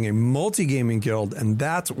ended up doing a multi-gaming guild. And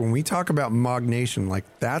that's when we talk about Mog Nation, like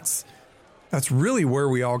that's really where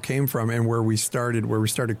we all came from and where we started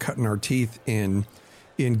cutting our teeth in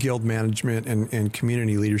guild management and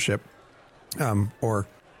community leadership, or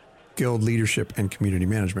guild leadership and community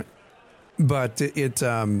management. But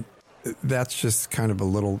that's just kind of a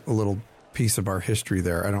little piece of our history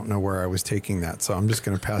there. I don't know where I was taking that, so I'm just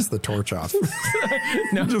going to pass the torch off.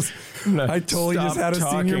 I totally just had a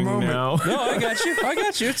senior moment. No, I got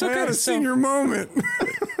you. It's okay. I had a senior moment.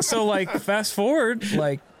 So, like, fast forward,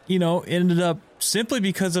 like, ended up simply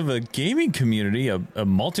because of a gaming community, a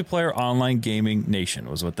multiplayer online gaming nation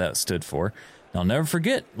was what that stood for. And I'll never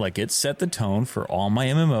forget, like, it set the tone for all my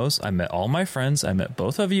MMOs. I met all my friends. I met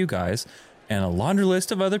both of you guys and a laundry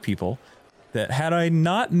list of other people that, had I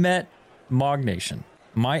not met Mog Nation,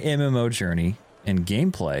 my MMO journey and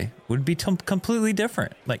gameplay would be completely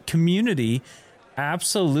different. Like, community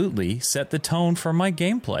absolutely set the tone for my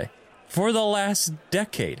gameplay for the last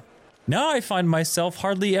decade. Now I find myself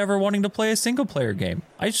hardly ever wanting to play a single player game.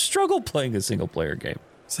 I struggle playing a single player game.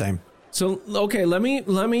 Same. So, okay, let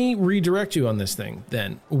me redirect you on this thing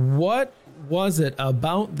then. What was it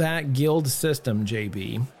about that guild system,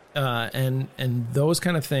 JB, and those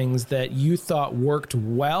kind of things that you thought worked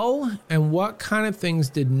well, and what kind of things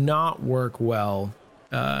did not work well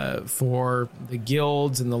for the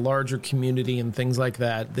guilds and the larger community and things like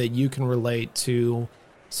that you can relate to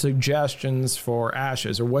suggestions for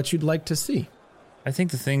Ashes or what you'd like to see? I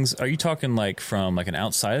think the things, are you talking like from like an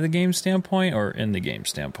outside of the game standpoint or in the game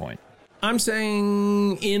standpoint? I'm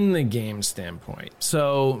saying in the game standpoint.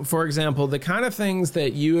 So, for example, the kind of things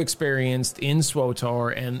that you experienced in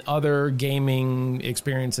SWTOR and other gaming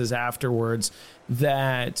experiences afterwards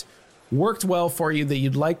that worked well for you that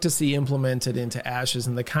you'd like to see implemented into Ashes,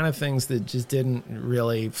 and the kind of things that just didn't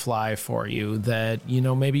really fly for you that, you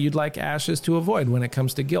know, maybe you'd like Ashes to avoid when it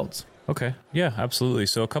comes to guilds. Okay. Yeah, absolutely.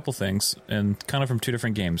 So a couple things, and kind of from two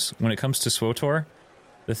different games. When it comes to SWTOR,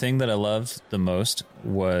 the thing that I loved the most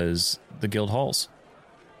was the guild halls.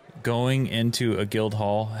 Going into a guild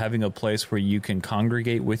hall, having a place where you can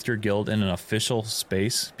congregate with your guild in an official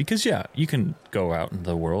space. Because, yeah, you can go out in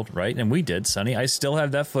the world, right? And we did, Sonny. I still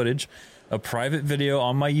have that footage, a private video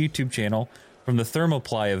on my YouTube channel from the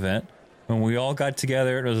Thermoply event when we all got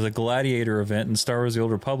together. It was a gladiator event in Star Wars The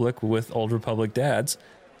Old Republic with Old Republic dads.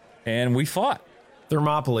 And we fought.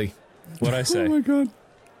 Thermopylae. What'd I say? Oh, my God.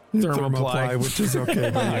 Thermopylae. Which is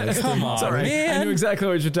okay. Come on, It's all right. man. I knew exactly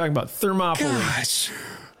what you're talking about. Thermopylae. Gosh.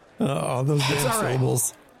 Oh, those damn all right.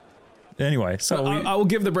 syllables. Anyway, so I will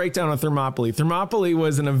give the breakdown of Thermopylae. Thermopylae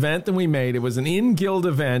was an event that we made. It was an in-guild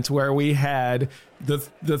event where we had the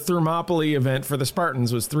Thermopylae event for the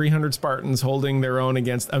Spartans was 300 Spartans holding their own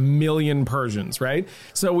against 1 million Persians, right?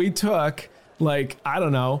 So we took, like, I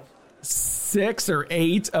don't know, 6 or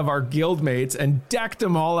 8 of our guild mates and decked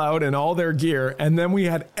them all out in all their gear, and then we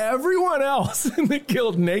had everyone else in the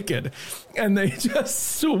guild naked, and they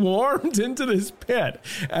just swarmed into this pit,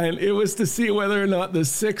 and it was to see whether or not the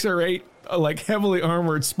 6 or 8 like heavily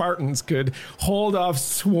armored Spartans could hold off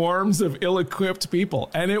swarms of ill-equipped people,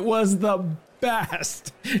 and it was the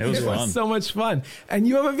best. It was fun. So much fun. And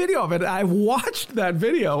you have a video of it. I've watched that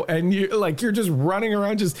video, and you're just running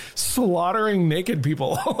around just slaughtering naked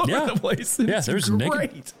people all over the place. It's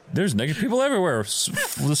there's naked people everywhere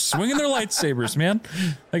swinging their lightsabers, man.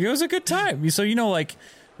 Like, it was a good time. So, you know, like,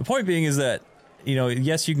 the point being is that, you know,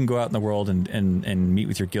 yes, you can go out in the world and meet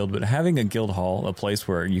with your guild, but having a guild hall, a place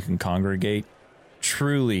where you can congregate,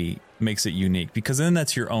 truly makes it unique, because then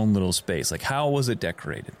that's your own little space. Like, how was it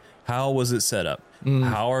decorated? How was it set up?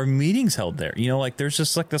 How are meetings held there? You know, like, there's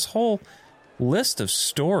just like this whole list of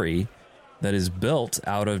story that is built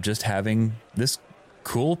out of just having this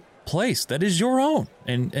cool place that is your own,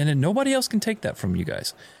 and nobody else can take that from you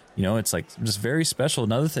guys. You know, it's like just very special.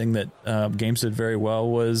 Another thing that games did very well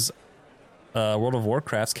was World of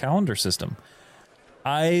Warcraft's calendar system.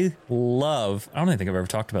 I don't even think I've ever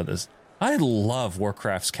talked about this. I love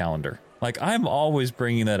Warcraft's calendar. Like, I'm always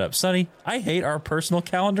bringing that up. Sonny, I hate our personal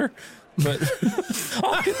calendar, but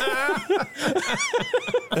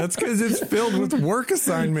That's because it's filled with work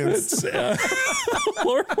assignments.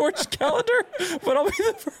 Lord Forge calendar. But I'll be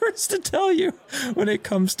the first to tell you, when it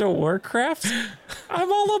comes to Warcraft,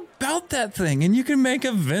 I'm all about that thing. And you can make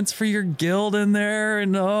events for your guild in there,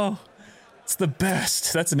 and it's the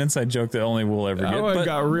best. That's an inside joke that only we'll ever get. Oh, it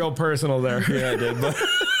got real personal there. Yeah, it did.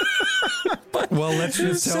 Well, let's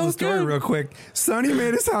just tell so the story good. real quick. Sonny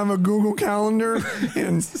made us have a Google Calendar,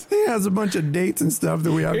 and he has a bunch of dates and stuff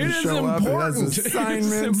that we have to show up. It has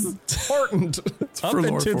assignments. It's important. Up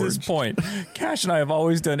until this point, Cash and I have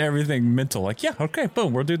always done everything mental. Like, yeah, okay,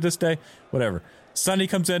 boom, we'll do this day, whatever. Sunday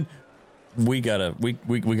comes in, we gotta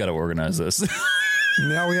organize this.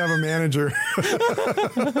 Now we have a manager,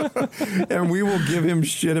 and we will give him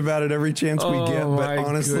shit about it every chance we get. But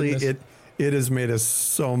honestly, goodness. it has made us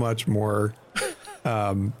so much more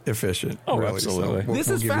efficient. Oh, really. absolutely. So This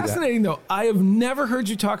we'll is give you that. fascinating, though. I have never heard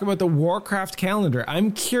you talk about the Warcraft calendar.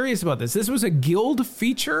 I'm curious about this. This was a guild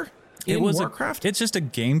feature in Warcraft? It's just a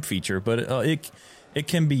game feature, but it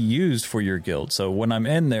can be used for your guild. So when I'm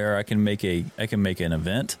in there, I can make an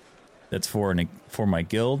event that's for my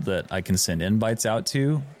guild that I can send invites out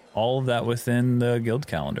to. All of that within the guild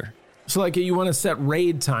calendar. So, like, you want to set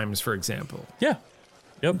raid times, for example. Yeah.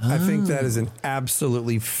 Yep. I think that is an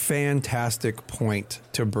absolutely fantastic point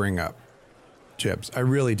to bring up, Jibs. I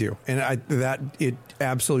really do. And it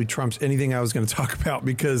absolutely trumps anything I was going to talk about,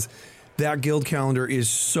 because that guild calendar is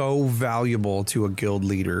so valuable to a guild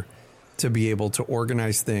leader to be able to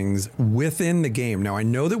organize things within the game. Now, I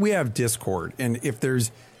know that we have Discord, and if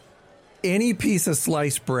there's any piece of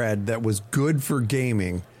sliced bread that was good for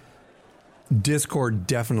gaming, Discord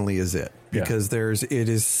definitely is it. Because it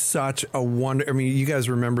is such a wonder. I mean, you guys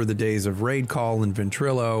remember the days of Raid Call and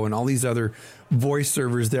Ventrilo and all these other voice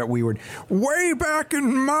servers that we would, way back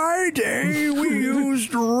in my day, we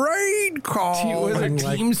used Raid Call. Was it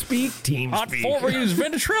TeamSpeak? Hot TeamSpeak. we use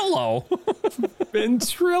Ventrilo.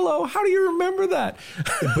 Ventrilo. How do you remember that?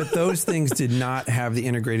 But those things did not have the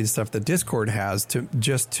integrated stuff that Discord has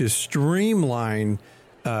to streamline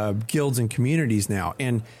guilds and communities now.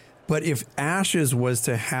 And But if Ashes was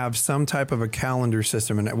to have some type of a calendar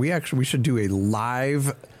system, and we should do a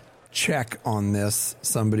live check on this.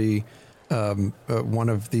 Somebody, one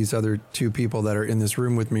of these other two people that are in this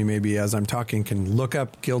room with me, maybe as I'm talking, can look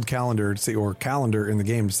up guild calendar to see, or calendar in the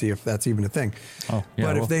game to see if that's even a thing. Oh, yeah,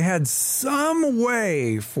 but if they had some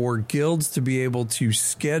way for guilds to be able to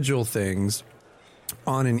schedule things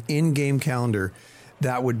on an in-game calendar,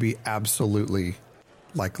 that would be absolutely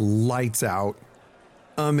like lights out,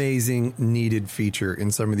 amazing, needed feature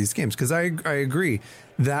in some of these games. Because I agree,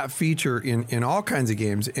 that feature in all kinds of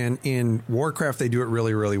games, and in Warcraft they do it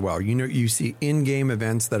really, really well. You know, you see in-game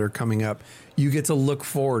events that are coming up. You get to look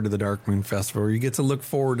forward to the Darkmoon Festival, or you get to look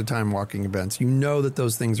forward to time walking events. You know that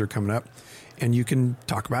those things are coming up, and you can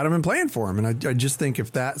talk about them and plan for them. And I just think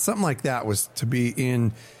if that something like that was to be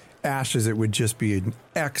in Ashes, it would just be an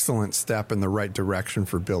excellent step in the right direction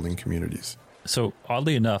for building communities. So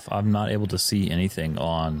oddly enough, I'm not able to see anything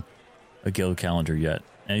on a guild calendar yet.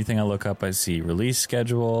 Anything I look up, I see release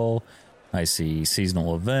schedule, I see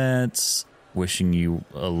seasonal events, wishing you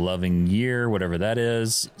a loving year, whatever that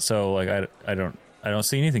is. So like I don't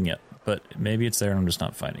see anything yet, but maybe it's there and I'm just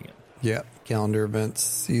not finding it. Yeah, calendar events,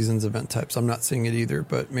 seasons, event types. I'm not seeing it either,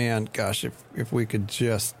 but man, gosh, if we could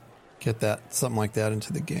just get that something like that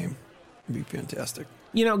into the game, it'd be fantastic.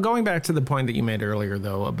 You know, going back to the point that you made earlier,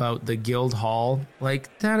 though, about the guild hall,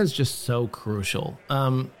 like that is just so crucial.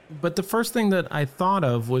 But the first thing that I thought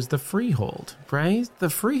of was the freehold, right? The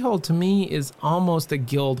freehold to me is almost a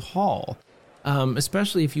guild hall,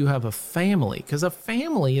 especially if you have a family, because a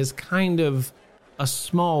family is kind of a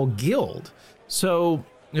small guild. So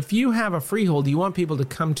if you have a freehold, you want people to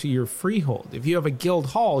come to your freehold. If you have a guild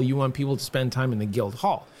hall, you want people to spend time in the guild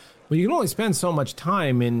hall. Well, you can only spend so much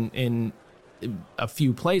time in a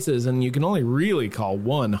few places, and you can only really call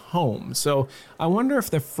one home. So I wonder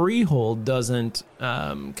if the freehold doesn't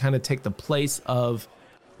kind of take the place of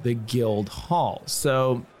the guild hall.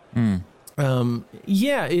 So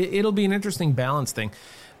it'll be an interesting balance thing.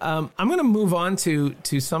 I'm going to move on to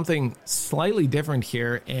something slightly different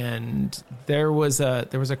here, and there was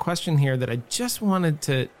a question here that I just wanted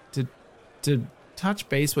to touch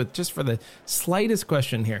base with, just for the slightest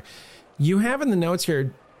question here. You have in the notes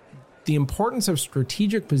here, the importance of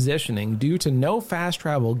strategic positioning. Due to no fast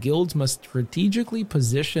travel, guilds must strategically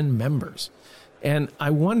position members. And I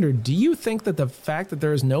wonder, do you think that the fact that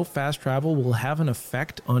there is no fast travel will have an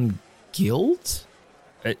effect on guilds?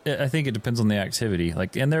 I think it depends on the activity.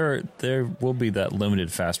 Like, and there will be that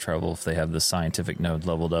limited fast travel if they have the scientific node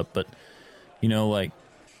leveled up. But, you know, like,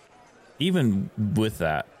 even with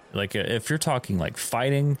that, like, if you're talking like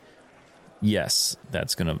fighting, yes,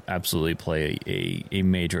 that's going to absolutely play a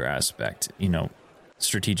major aspect, you know,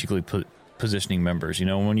 strategically positioning members. You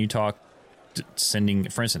know, when you talk sending,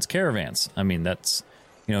 for instance, caravans, I mean, that's,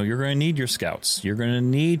 you know, you're going to need your scouts. You're going to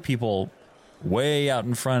need people way out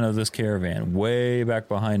in front of this caravan, way back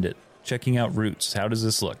behind it, checking out routes. How does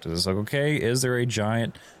this look? Does this look okay? Is there a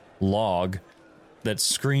giant log that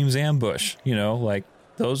screams ambush? You know, like,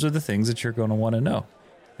 those are the things that you're going to want to know.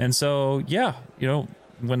 And so, yeah, you know,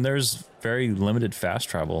 when there's very limited fast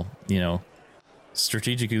travel, you know,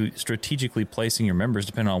 strategically placing your members,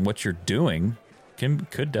 depending on what you're doing,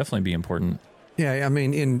 could definitely be important. Yeah, I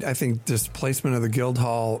mean, I think displacement of the guild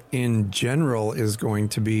hall in general is going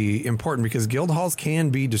to be important, because guild halls can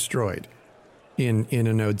be destroyed in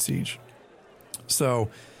a node siege. So,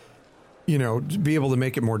 you know, to be able to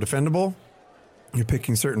make it more defendable, you're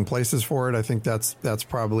picking certain places for it. I think that's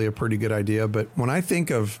probably a pretty good idea. But when I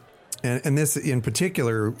think of, and this in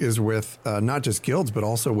particular is with not just guilds, but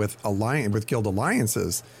also with guild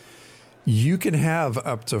alliances, you can have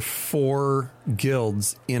up to 4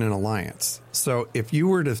 guilds in an alliance. So if you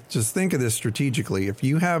were to just think of this strategically, if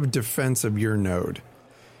you have defense of your node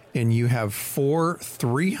and you have 4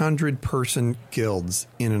 300-person guilds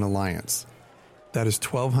in an alliance, that is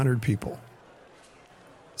 1,200 people.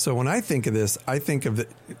 So when I think of this, I think of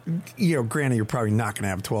you know, granted, you're probably not going to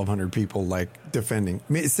have 1,200 people like defending.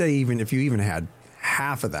 Say even if you even had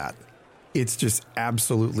half of that, it's just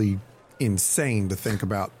absolutely insane to think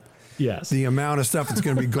about. Yes, the amount of stuff that's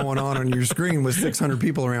going to be going on your screen with 600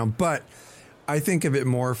 people around. But I think of it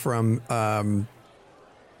more from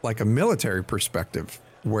like a military perspective,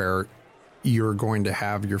 where you're going to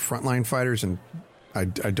have your frontline fighters, and I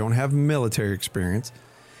don't have military experience,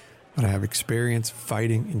 but I have experience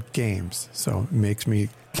fighting in games, so it makes me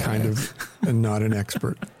kind of not an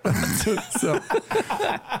expert. So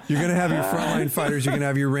you're going to have your frontline fighters, you're going to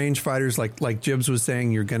have your range fighters, like Jibs was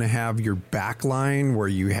saying. You're going to have your back line, where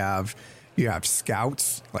you have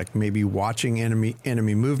scouts, like maybe watching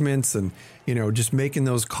enemy movements, and, you know, just making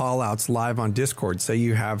those call outs live on Discord. Say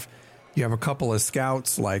you have you have a couple of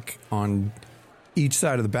scouts like on each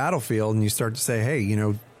side of the battlefield, and you start to say,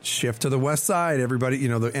 hey, shift to the west side. Everybody,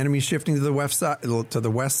 the enemy's shifting to the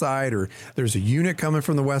west side, or there's a unit coming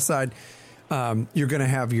from the west side. You're going to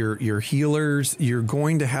have your healers. You're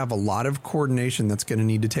going to have a lot of coordination that's going to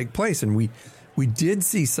need to take place. And we did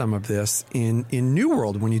see some of this in New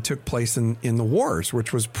World when you took place in the wars,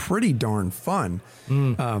 which was pretty darn fun.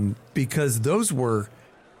 Because those were,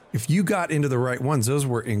 if you got into the right ones, those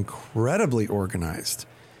were incredibly organized.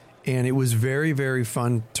 And it was very, very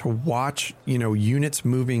fun to watch, units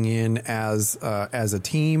moving in as a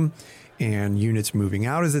team and units moving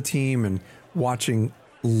out as a team, and watching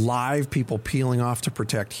live people peeling off to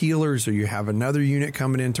protect healers, or you have another unit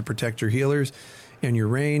coming in to protect your healers and you're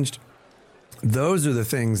ranged. Those are the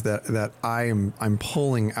things that I'm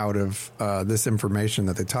pulling out of this information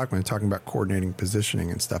that they talk when they're talking about coordinating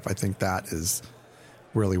positioning and stuff. I think that is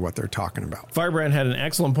really what they're talking about. Firebrand had an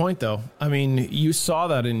excellent point, though. I mean, you saw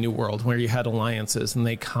that in New World where you had alliances and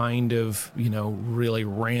they kind of, really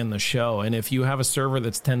ran the show. And if you have a server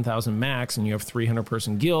that's 10,000 max and you have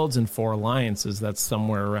 300-person guilds and 4 alliances, that's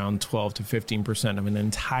somewhere around 12 to 15% of an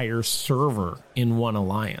entire server in one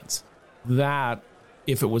alliance. That,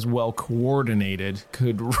 if it was well coordinated,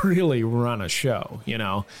 could really run a show,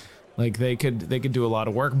 Like they could do a lot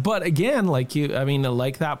of work. But again, like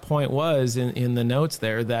that point was in the notes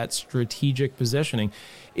there, that strategic positioning,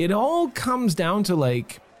 it all comes down to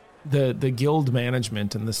like the guild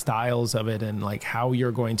management and the styles of it, and like how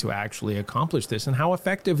you're going to actually accomplish this and how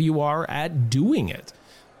effective you are at doing it.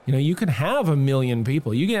 You could have 1 million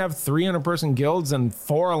people. You can have 300-person guilds and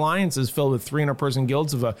 4 alliances filled with 300-person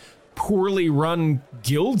guilds of a poorly run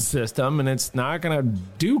guild system, and it's not going to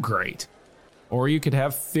do great. Or you could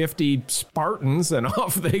have 50 Spartans and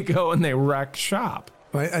off they go and they wreck shop.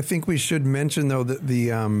 I think we should mention, though, that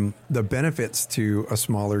the benefits to a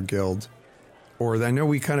smaller guild, or I know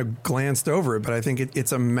we kind of glanced over it, but I think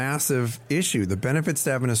it's a massive issue. The benefits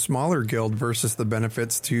to having a smaller guild versus the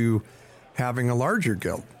benefits to having a larger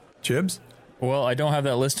guild. Chibs? Well, I don't have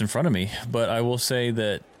that list in front of me, but I will say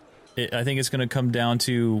that I think it's going to come down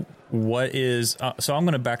to what is... so I'm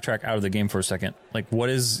going to backtrack out of the game for a second. Like, what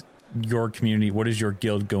is your community, what is your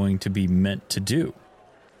guild going to be meant to do?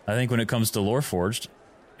 I think when it comes to Loreforged,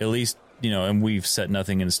 at least, and we've set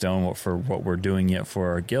nothing in stone for what we're doing yet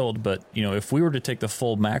for our guild, but, if we were to take the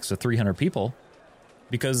full max of 300 people,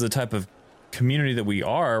 because of the type of community that we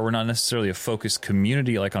are, we're not necessarily a focused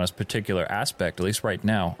community like on a particular aspect, at least right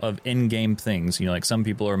now, of in-game things. Like some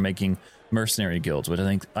people are making mercenary guilds, which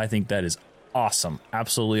I think that is awesome.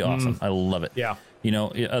 Absolutely awesome. I love it. Yeah.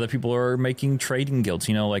 Other people are making trading guilds.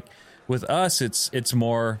 Like with us, it's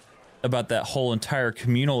more about that whole entire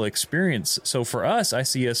communal experience. So for us, I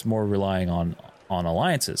see us more relying on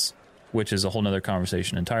alliances, which is a whole nother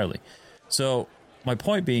conversation entirely. So my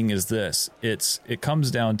point being is this: it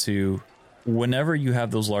comes down to whenever you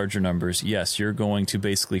have those larger numbers, yes, you're going to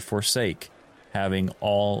basically forsake having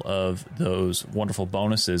all of those wonderful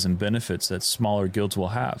bonuses and benefits that smaller guilds will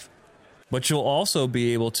have. But you'll also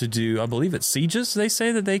be able to do, I believe it's sieges. They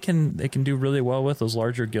say that they can do really well with those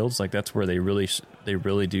larger guilds. Like that's where they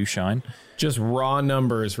really do shine. Just raw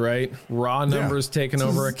numbers, right? Raw numbers taking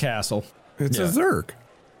over a castle. It's a Zerg.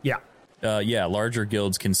 Yeah. Larger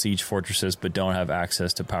guilds can siege fortresses, but don't have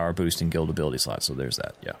access to power boosting guild ability slots. So there's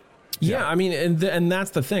that. Yeah. Yeah, I mean, and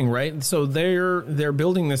that's the thing, right? So they're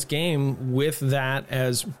building this game with that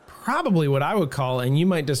as probably what I would call, and you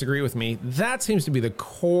might disagree with me, that seems to be the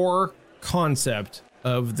core concept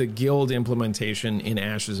of the guild implementation in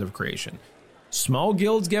Ashes of Creation. Small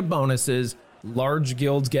guilds get bonuses, large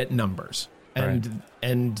guilds get numbers.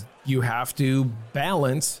 And you have to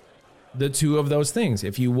balance the two of those things.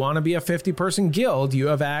 If you want to be a 50-person guild, you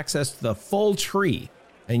have access to the full tree.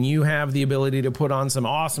 And you have the ability to put on some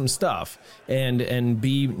awesome stuff and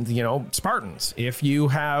be, Spartans. If you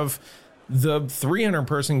have the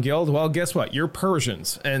 300-person guild, well, guess what? You're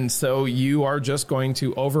Persians. And so you are just going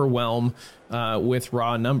to overwhelm with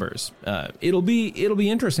raw numbers. It'll be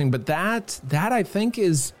interesting. But that I think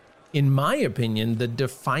is, in my opinion, the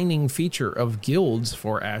defining feature of guilds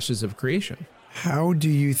for Ashes of Creation. How do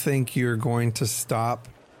you think you're going to stop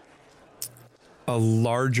a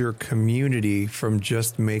larger community from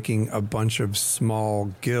just making a bunch of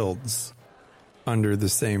small guilds under the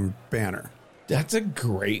same banner? That's a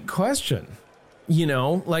great question.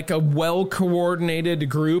 Like a well-coordinated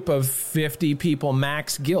group of 50 people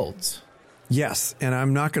max guilds. Yes, and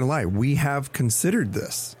I'm not going to lie. We have considered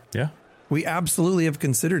this. Yeah. We absolutely have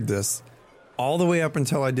considered this all the way up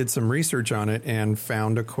until I did some research on it and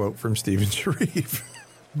found a quote from Stephen Sharif.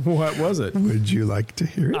 What was it? Would you like to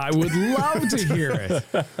hear it? I would love to hear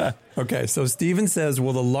it. Okay, so Steven says,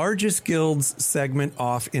 will the largest guilds segment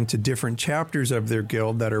off into different chapters of their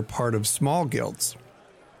guild that are part of small guilds?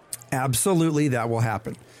 Absolutely, that will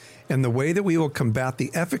happen. And the way that we will combat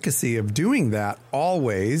the efficacy of doing that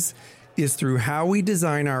always is through how we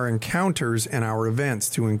design our encounters and our events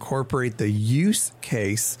to incorporate the use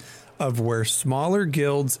case of where smaller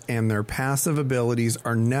guilds and their passive abilities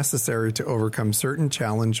are necessary to overcome certain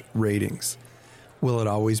challenge ratings. Will it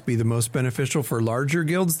always be the most beneficial for larger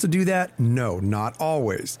guilds to do that? No, not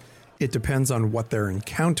always. It depends on what they're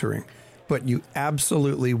encountering, but you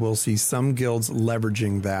absolutely will see some guilds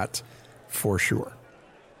leveraging that for sure.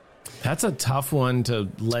 That's a tough one to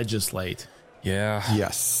legislate. Yeah.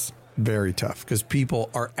 Yes. Very tough because people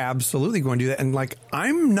are absolutely going to do that. And like,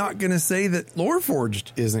 I'm not going to say that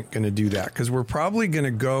Loreforged isn't going to do that because we're probably going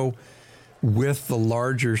to go with the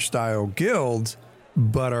larger style guild,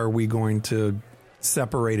 but are we going to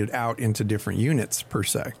separate it out into different units per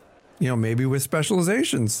se? You know, maybe with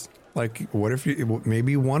specializations. Like, what if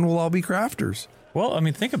maybe one will all be crafters? Well, I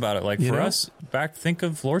mean, think about it. Like us, think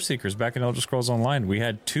of Lore Seekers back in Elder Scrolls Online. We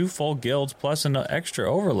had 2 full guilds plus an extra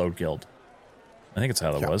Overload guild. I think it's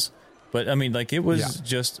how that was. But I mean, like, it was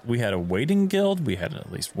just, we had a waiting guild. We had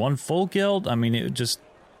at least 1 full guild. I mean, it's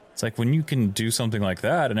like when you can do something like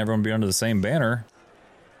that and everyone be under the same banner,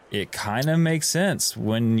 it kind of makes sense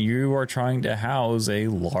when you are trying to house a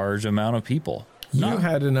large amount of people. You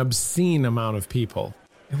had an obscene amount of people.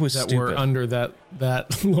 It was that stupid. were under that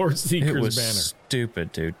Lore Seekers it was banner.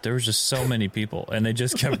 Stupid, dude. There was just so many people, and they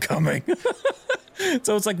just kept coming.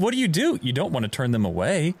 So it's like, what do? You don't want to turn them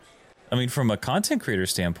away. I mean, from a content creator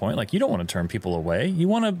standpoint, like, you don't want to turn people away. You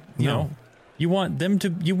want to, you know, you want them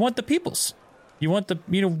to, you want the peoples. You want the,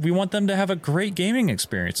 you know, we want them to have a great gaming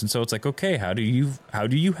experience. And so it's like, okay, how do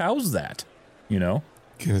you house that? You know?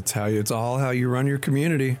 Gonna tell you, it's all how you run your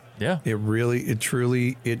community. Yeah. It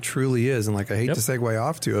truly is. And like, I hate to segue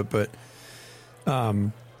off to it, but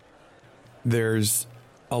there's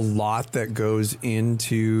a lot that goes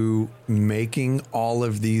into making all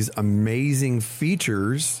of these amazing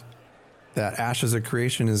features that Ashes of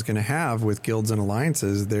Creation is going to have with guilds and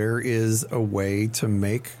alliances. There is a way to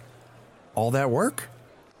make all that work.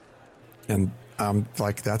 And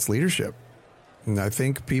like, that's leadership. And I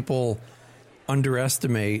think people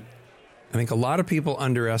underestimate. I think a lot of people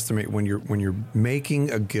underestimate when you're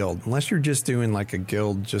making a guild, unless you're just doing like a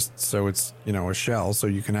guild just so it's, you know, a shell so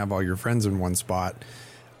you can have all your friends in one spot.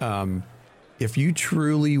 If you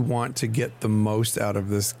truly want to get the most out of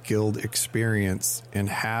this guild experience and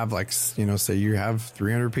have, like, you know, say you have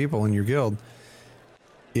 300 people in your guild,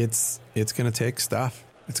 it's going to take stuff.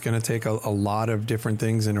 It's going to take a lot of different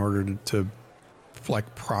things in order to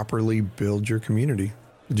like properly build your community.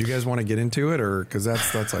 Do you guys want to get into it, or because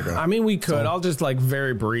that's like a? I mean, we could. I'll just like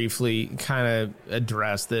very briefly kind of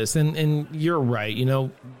address this, and you're right. You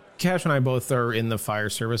know, Cash and I both are in the fire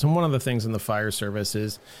service, and one of the things in the fire service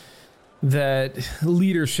is that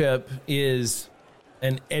leadership is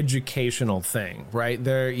an educational thing, right?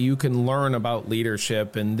 There, you can learn about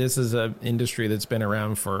leadership, and this is an industry that's been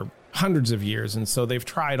around for hundreds of years, and so they've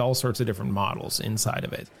tried all sorts of different models inside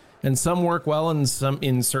of it. And some work well in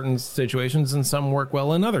certain situations, and some work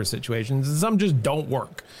well in other situations, and some just don't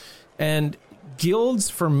work. And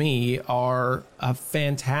guilds, for me, are a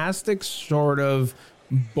fantastic sort of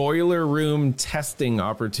boiler room testing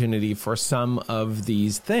opportunity for some of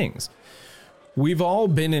these things. We've all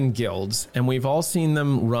been in guilds, and we've all seen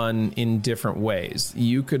them run in different ways.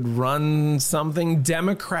 You could run something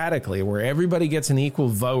democratically where everybody gets an equal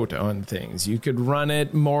vote on things. You could run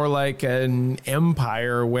it more like an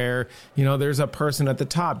empire where, you know, there's a person at the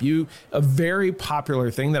top. A very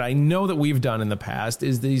popular thing that I know that we've done in the past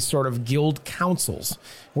is these sort of guild councils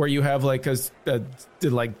where you have like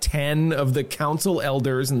like 10 of the council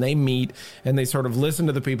elders, and they meet and they sort of listen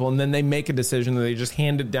to the people, and then they make a decision and they just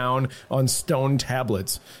hand it down on stone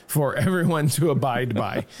tablets for everyone to abide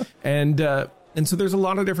by. And so there's a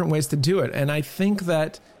lot of different ways to do it. And I think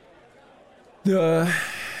that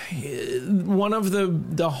one of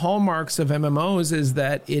the hallmarks of MMOs is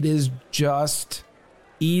that it is just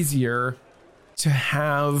easier to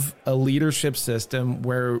have a leadership system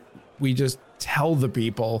where we just tell the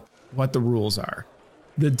people what the rules are.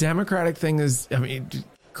 The democratic thing is, I mean,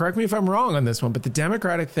 correct me if I'm wrong on this one, but the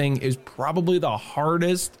democratic thing is probably the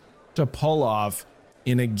hardest to pull off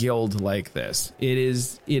in a guild like this. It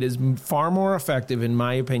is far more effective, in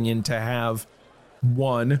my opinion, to have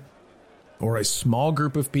one or a small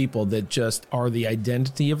group of people that just are the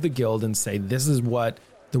identity of the guild and say, this is what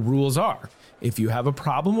the rules are. If you have a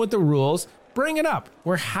problem with the rules, bring it up.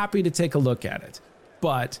 We're happy to take a look at it.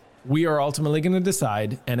 but we are ultimately going to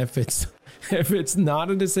decide. And if it's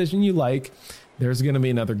not a decision you like, there's going to be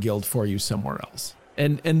another guild for you somewhere else.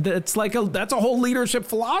 And that's that's a whole leadership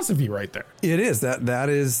philosophy right there. It is that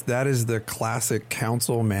is the classic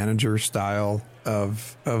council manager style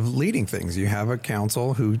of leading things. You have a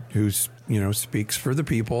council who's speaks for the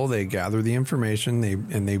people. They gather the information,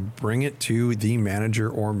 they bring it to the manager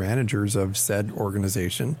or managers of said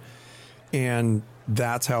organization, and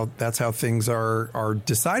that's how things are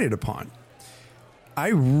decided upon. I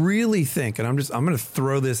really think, and I'm going to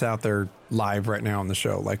throw this out there live right now on the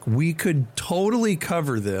show, like we could totally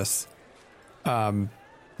cover this, building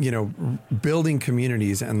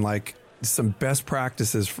communities and like some best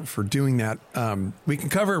practices for doing that. We can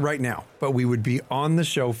cover it right now, but we would be on the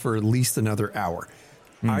show for at least another hour.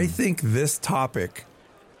 I think this topic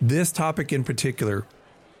in particular,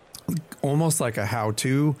 almost like a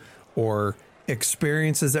how-to or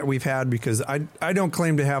experiences that we've had, because I don't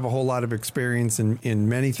claim to have a whole lot of experience in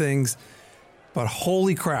many things, but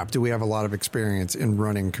holy crap, do we have a lot of experience in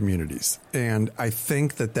running communities. And I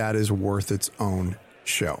think that is worth its own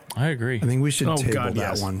show. I agree. I think we should table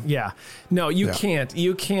that one. Yeah. No, you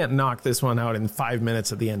can't knock this one out in 5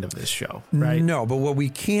 minutes at the end of this show, right? No, but what we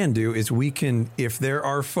can do is if there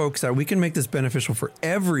are folks that we can make this beneficial for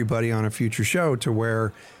everybody on a future show, to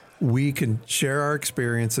where we can share our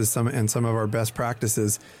experiences, some of our best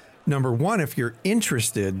practices. Number one, if you're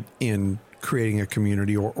interested in creating a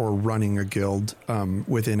community or running a guild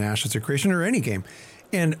within Ashes of Creation or any game.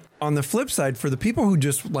 And on the flip side, for the people who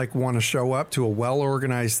just like want to show up to a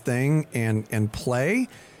well-organized thing and play,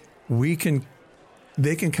 they can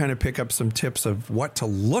kind of pick up some tips of what to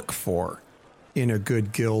look for in a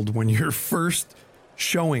good guild when you're first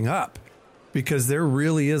showing up. Because there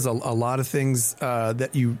really is a lot of things that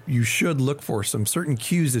you should look for, some certain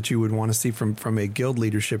cues that you would want to see from a guild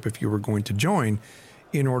leadership if you were going to join,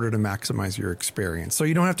 in order to maximize your experience. So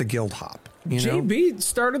you don't have to guild hop. JB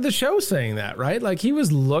started the show saying that, right? Like he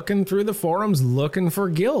was looking through the forums looking for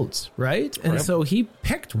guilds, right? And so he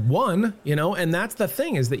picked one, and that's the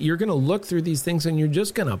thing, is that you're going to look through these things and you're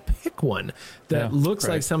just going to pick one that looks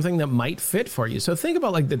like something that might fit for you. So think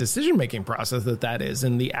about like the decision-making process that is,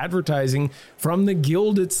 and the advertising from the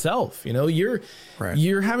guild itself.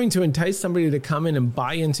 You're having to entice somebody to come in and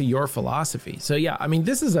buy into your philosophy. So yeah, I mean,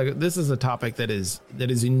 this is a topic that is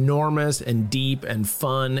enormous and deep and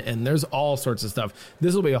fun, and there's all sorts of stuff.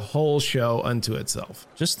 This will be a whole show unto itself.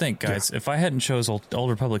 Just think, guys, if I hadn't chose Old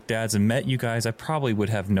Republic Dads and met you guys, I probably would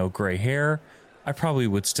have no gray hair. I probably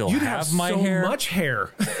would still have my hair. Much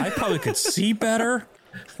hair. I probably could see better,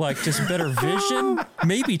 like just better vision.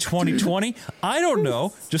 Maybe 2020. I don't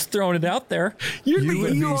know. Just throwing it out there. You'd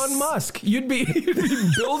be Elon Musk. You'd be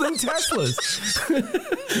building Teslas.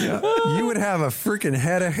 You would have a freaking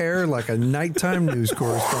head of hair like a nighttime news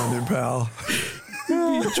correspondent, pal.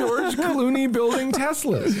 George Clooney building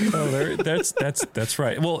Teslas. Oh, that's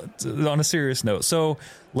right. Well, on a serious note, so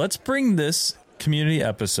let's bring this community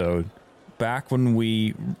episode back when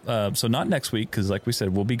we so not next week, because like we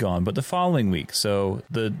said, we'll be gone, but the following week. So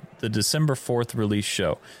the December 4th release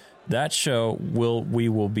show, that show we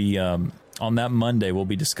will be on that Monday. We'll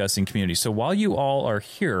be discussing community. So while you all are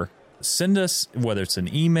here, send us, whether it's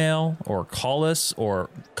an email or call us or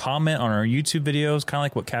comment on our YouTube videos, kind of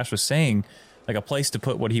like what Cash was saying, like a place to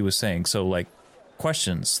put what he was saying. So like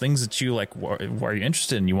questions, things that you like, why are you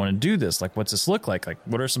interested in? You want to do this? Like, what's this look like? Like,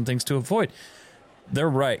 what are some things to avoid? They're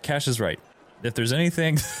right. Cash is right. If there's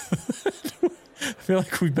anything I feel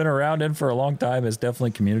like we've been around in for a long time, it's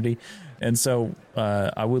definitely community. And so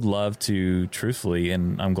I would love to, truthfully,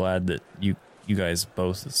 and I'm glad that you guys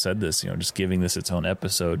both said this, just giving this its own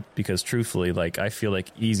episode, because truthfully, like, I feel like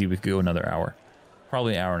easy we could go another hour,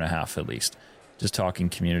 probably an hour and a half at least, just talking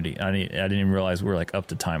community. I didn't even realize we were like up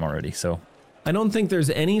to time already. So I don't think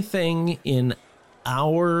there's anything in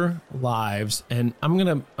our lives, and I'm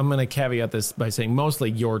gonna caveat this by saying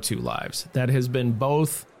mostly your two lives, that has been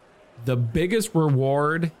both the biggest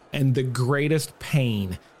reward and the greatest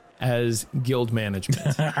pain as guild management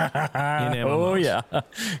in MMOs. Oh yeah,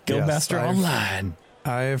 Guildmaster Online.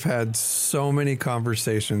 I have had so many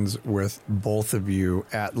conversations with both of you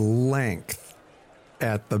at length,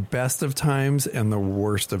 at the best of times and the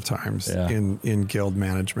worst of times in guild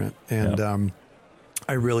management. And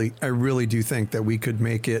I really do think that we could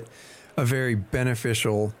make it a very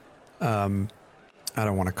beneficial, I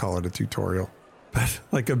don't want to call it a tutorial, but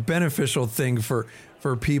like a beneficial thing for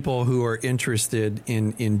people who are interested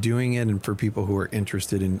in doing it, and for people who are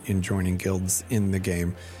interested in joining guilds in the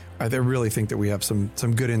game. I really think that we have some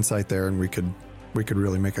good insight there, and we could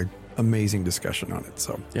really make amazing discussion on it.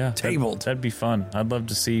 So Yeah, tabled. that'd be fun. I'd love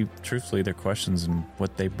to see, truthfully, their questions and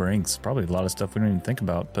what they bring. It's probably a lot of stuff we don't even think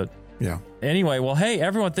about, but Yeah. anyway, well, hey,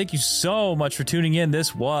 everyone, thank you so much for tuning in.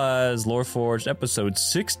 This was Lore Forged episode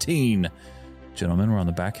 16. Gentlemen, we're on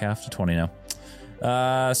the back half to 20 now.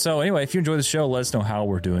 So anyway, if you enjoy the show, let us know how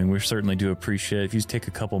we're doing. We certainly do appreciate it. If you just take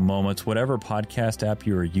a couple moments, whatever podcast app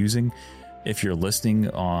you are using, if you're listening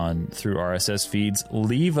on through RSS feeds,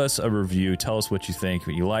 leave us a review. Tell us what you think,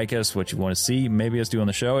 what you like us, what you want to see, maybe us do on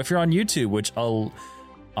the show. If you're on YouTube, which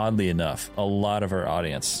oddly enough, a lot of our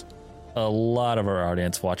audience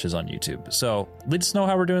watches on YouTube. So let us know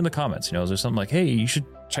how we're doing in the comments. Is there something like, hey, you should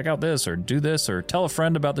check out this or do this or tell a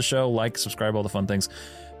friend about the show, like, subscribe, all the fun things.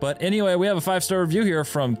 But anyway, we have a 5-star review here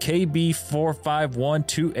from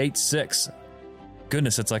KB451286.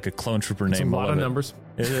 Goodness, it's like a clone trooper name. A lot of numbers.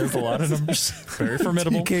 It is a lot of numbers. Very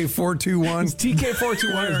formidable. TK421.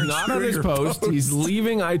 TK421 is not on his post. He's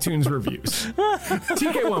leaving iTunes reviews.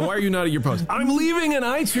 TK1, why are you not at your post? I'm leaving an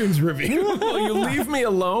iTunes review. Will you leave me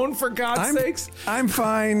alone, for God's sakes? I'm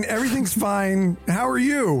fine. Everything's fine. How are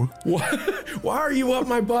you? Why are you up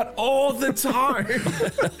my butt all the time?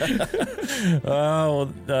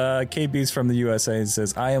 KB's from the USA and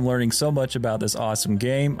says, I am learning so much about this awesome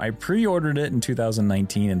game. I pre-ordered it in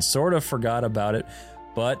 2019 and sort of forgot about it.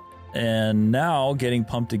 And now getting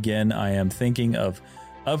pumped again. I am thinking of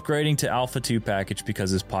upgrading to Alpha 2 package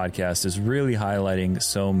because this podcast is really highlighting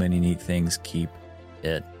so many neat things. Keep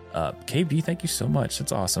it up. KB, thank you so much.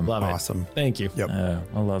 That's awesome. Love it. Awesome. Thank you. Yep. I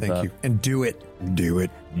love Thank that. you. And do it. Do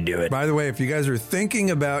it. Do it. By the way, if you guys are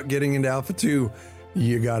thinking about getting into Alpha 2,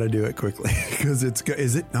 you got to do it quickly because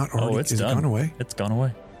is it not already? It's is done. It gone away? It's gone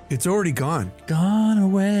away. It's already gone. Gone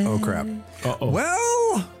away. Oh, crap. Uh-oh.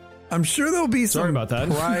 Well, I'm sure there'll be some about that.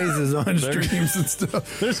 prizes on streams and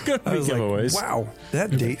stuff. There's going to be giveaways. Like, wow,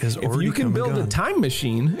 that date has already If you can come build and a gone. time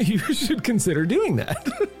machine, you should consider doing that.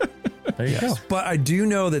 There you go. But I do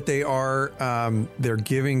know that they are they're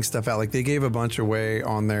giving stuff out. Like they gave a bunch away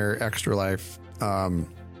on their Extra Life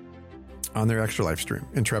stream.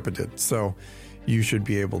 Intrepid did. So you should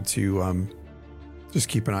be able to just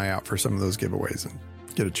keep an eye out for some of those giveaways and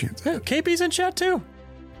get a chance. Yeah, KB's in chat too.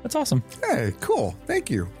 That's awesome. Hey, cool. Thank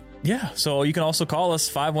you. Yeah, so you can also call us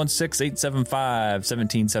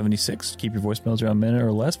 516-875-1776. Keep your voicemails around a minute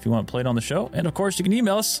or less if you want to play it on the show. And of course, you can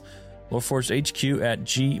email us,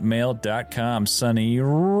 loreforgedhq@gmail.com. Sunny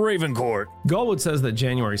Ravencourt. Goldwood says that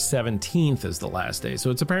January 17th is the last day,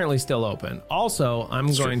 so it's apparently still open. Also,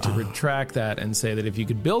 I'm going to retract that and say that if you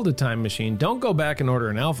could build a time machine, don't go back and order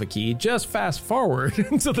an alpha key, just fast forward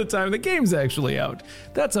until the time the game's actually out.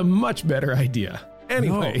 That's a much better idea.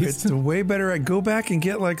 Anyways. No, it's way better. I go back and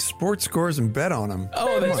get like sports scores and bet on them.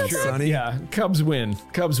 Oh, that's true. Sonny. Yeah, Cubs win.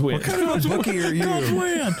 Cubs win. What kind of a bookie are you?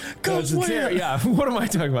 Cubs win. Yeah, what am I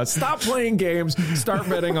talking about? Stop playing games. Start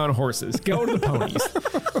betting on horses. Go to the ponies.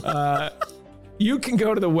 You can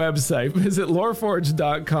go to the website, visit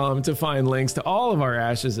loreforge.com to find links to all of our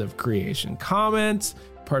Ashes of Creation content,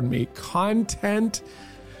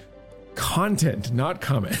 not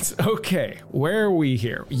comments. Okay, where are we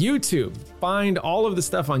here? YouTube. Find all of the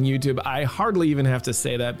stuff on YouTube. I hardly even have to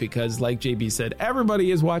say that because, like JB said, everybody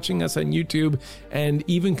is watching us on YouTube and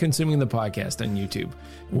even consuming the podcast on YouTube.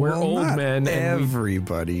 We're old men. And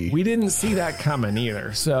everybody. we didn't see that coming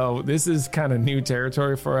either. So this is kind of new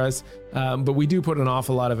territory for us. But we do put an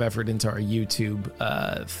awful lot of effort into our YouTube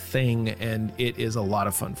thing, and it is a lot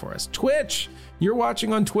of fun for us. Twitch. You're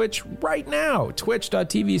watching on Twitch right now,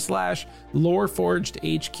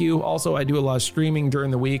 twitch.tv/loreforgedhq. Also, I do a lot of streaming during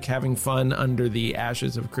the week, having fun under the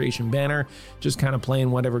Ashes of Creation banner, just kind of playing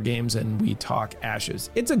whatever games, and we talk Ashes.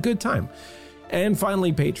 It's a good time. And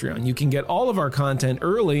finally, Patreon. You can get all of our content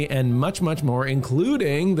early and much, much more,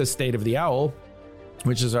 including the State of the Owl,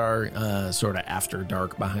 which is our sort of after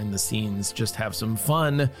dark behind the scenes, just have some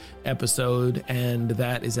fun episode. And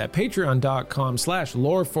that is at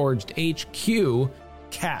patreon.com/loreforgedhq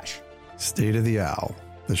cash. State of the Owl,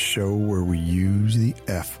 the show where we use the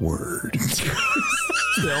F word.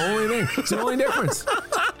 The only thing, it's the only difference.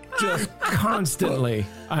 Just constantly,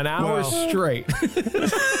 an hour straight.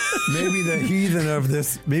 Maybe the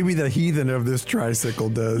heathen of this tricycle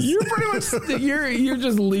does. You're pretty much you're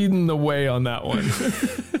just leading the way on that one.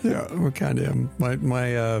 Yeah, we kind of am.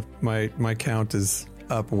 My count is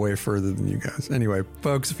up way further than you guys. Anyway,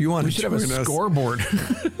 folks, if you want We to should have a join us, scoreboard.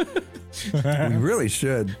 we really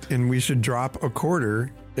should, and we should drop a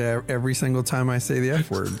quarter every single time I say the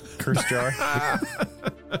F word. Curse jar.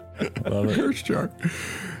 Love it. Curse jar.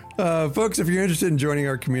 Folks, if you're interested in joining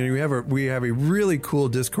our community, we have a really cool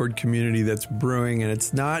Discord community that's brewing, and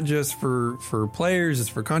it's not just for players, it's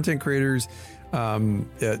for content creators.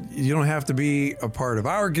 You don't have to be a part of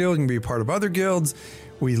our guild. You can be a part of other guilds.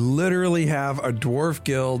 We literally have a dwarf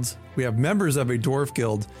guild. We have members of a dwarf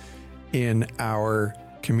guild in our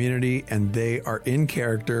community, and they are in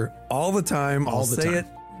character all the time. I'll say it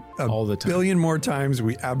a billion more times.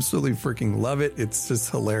 We absolutely freaking love it. It's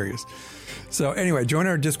just hilarious. So anyway, join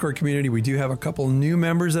our Discord community. We do have a couple new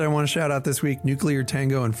members that I want to shout out this week: Nuclear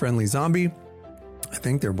Tango and Friendly Zombie. I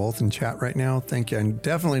think they're both in chat right now. Thank you. I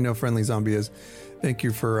definitely know Friendly Zombie is. Thank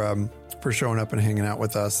you for showing up and hanging out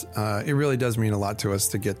with us. It really does mean a lot to us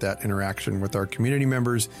to get that interaction with our community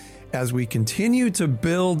members as we continue to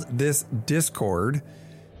build this Discord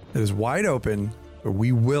that is wide open. But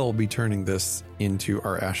we will be turning this into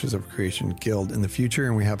our Ashes of Creation guild in the future,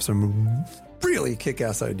 and we have some really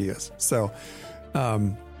kick-ass ideas. So,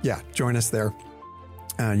 join us there.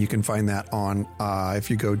 You can find that on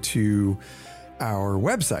if you go to our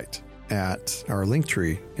website at our link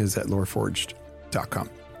tree is at loreforged.com.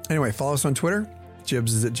 Anyway, follow us on Twitter.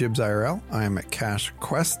 Jibs is at JibsIRL. I am at Cash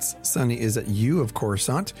Quests. Sunny is at U of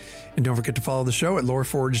Coruscant. And don't forget to follow the show at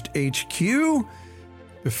Loreforged HQ.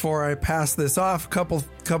 Before I pass this off, couple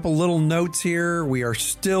little notes here. We are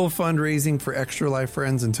still fundraising for Extra Life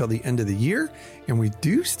Friends until the end of the year, and we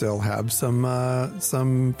do still have some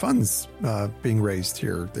funds being raised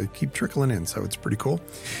here. They keep trickling in, so it's pretty cool.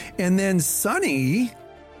 And then Sunny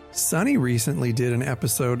recently did an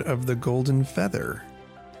episode of The Golden Feather.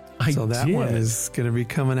 That one is going to be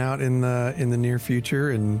coming out in the near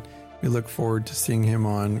future, and we look forward to seeing him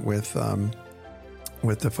on with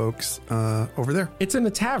the folks over there. It's in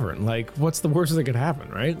a tavern. Like, what's the worst that could happen,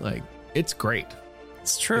 right? Like, it's great.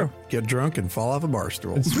 It's true. Get drunk and fall off a bar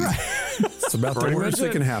stool. That's right. It's about the worst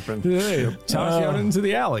that can happen. Toss you out into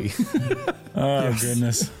the alley.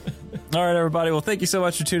 Goodness. All right, everybody. Well, thank you so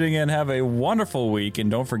much for tuning in. Have a wonderful week.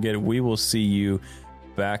 And don't forget, we will see you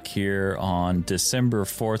back here on December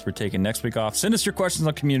 4th. We're taking next week off. Send us your questions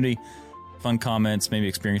on community, fun comments, maybe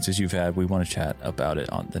experiences you've had. We want to chat about it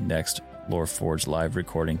on the next Lore Forge live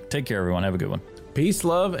recording. Take care, everyone. Have a good one. Peace,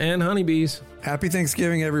 love, and honeybees. Happy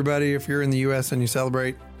Thanksgiving, everybody. If you're in the U.S. and you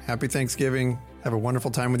celebrate, happy Thanksgiving. Have a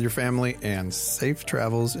wonderful time with your family and safe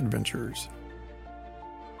travels, adventurers.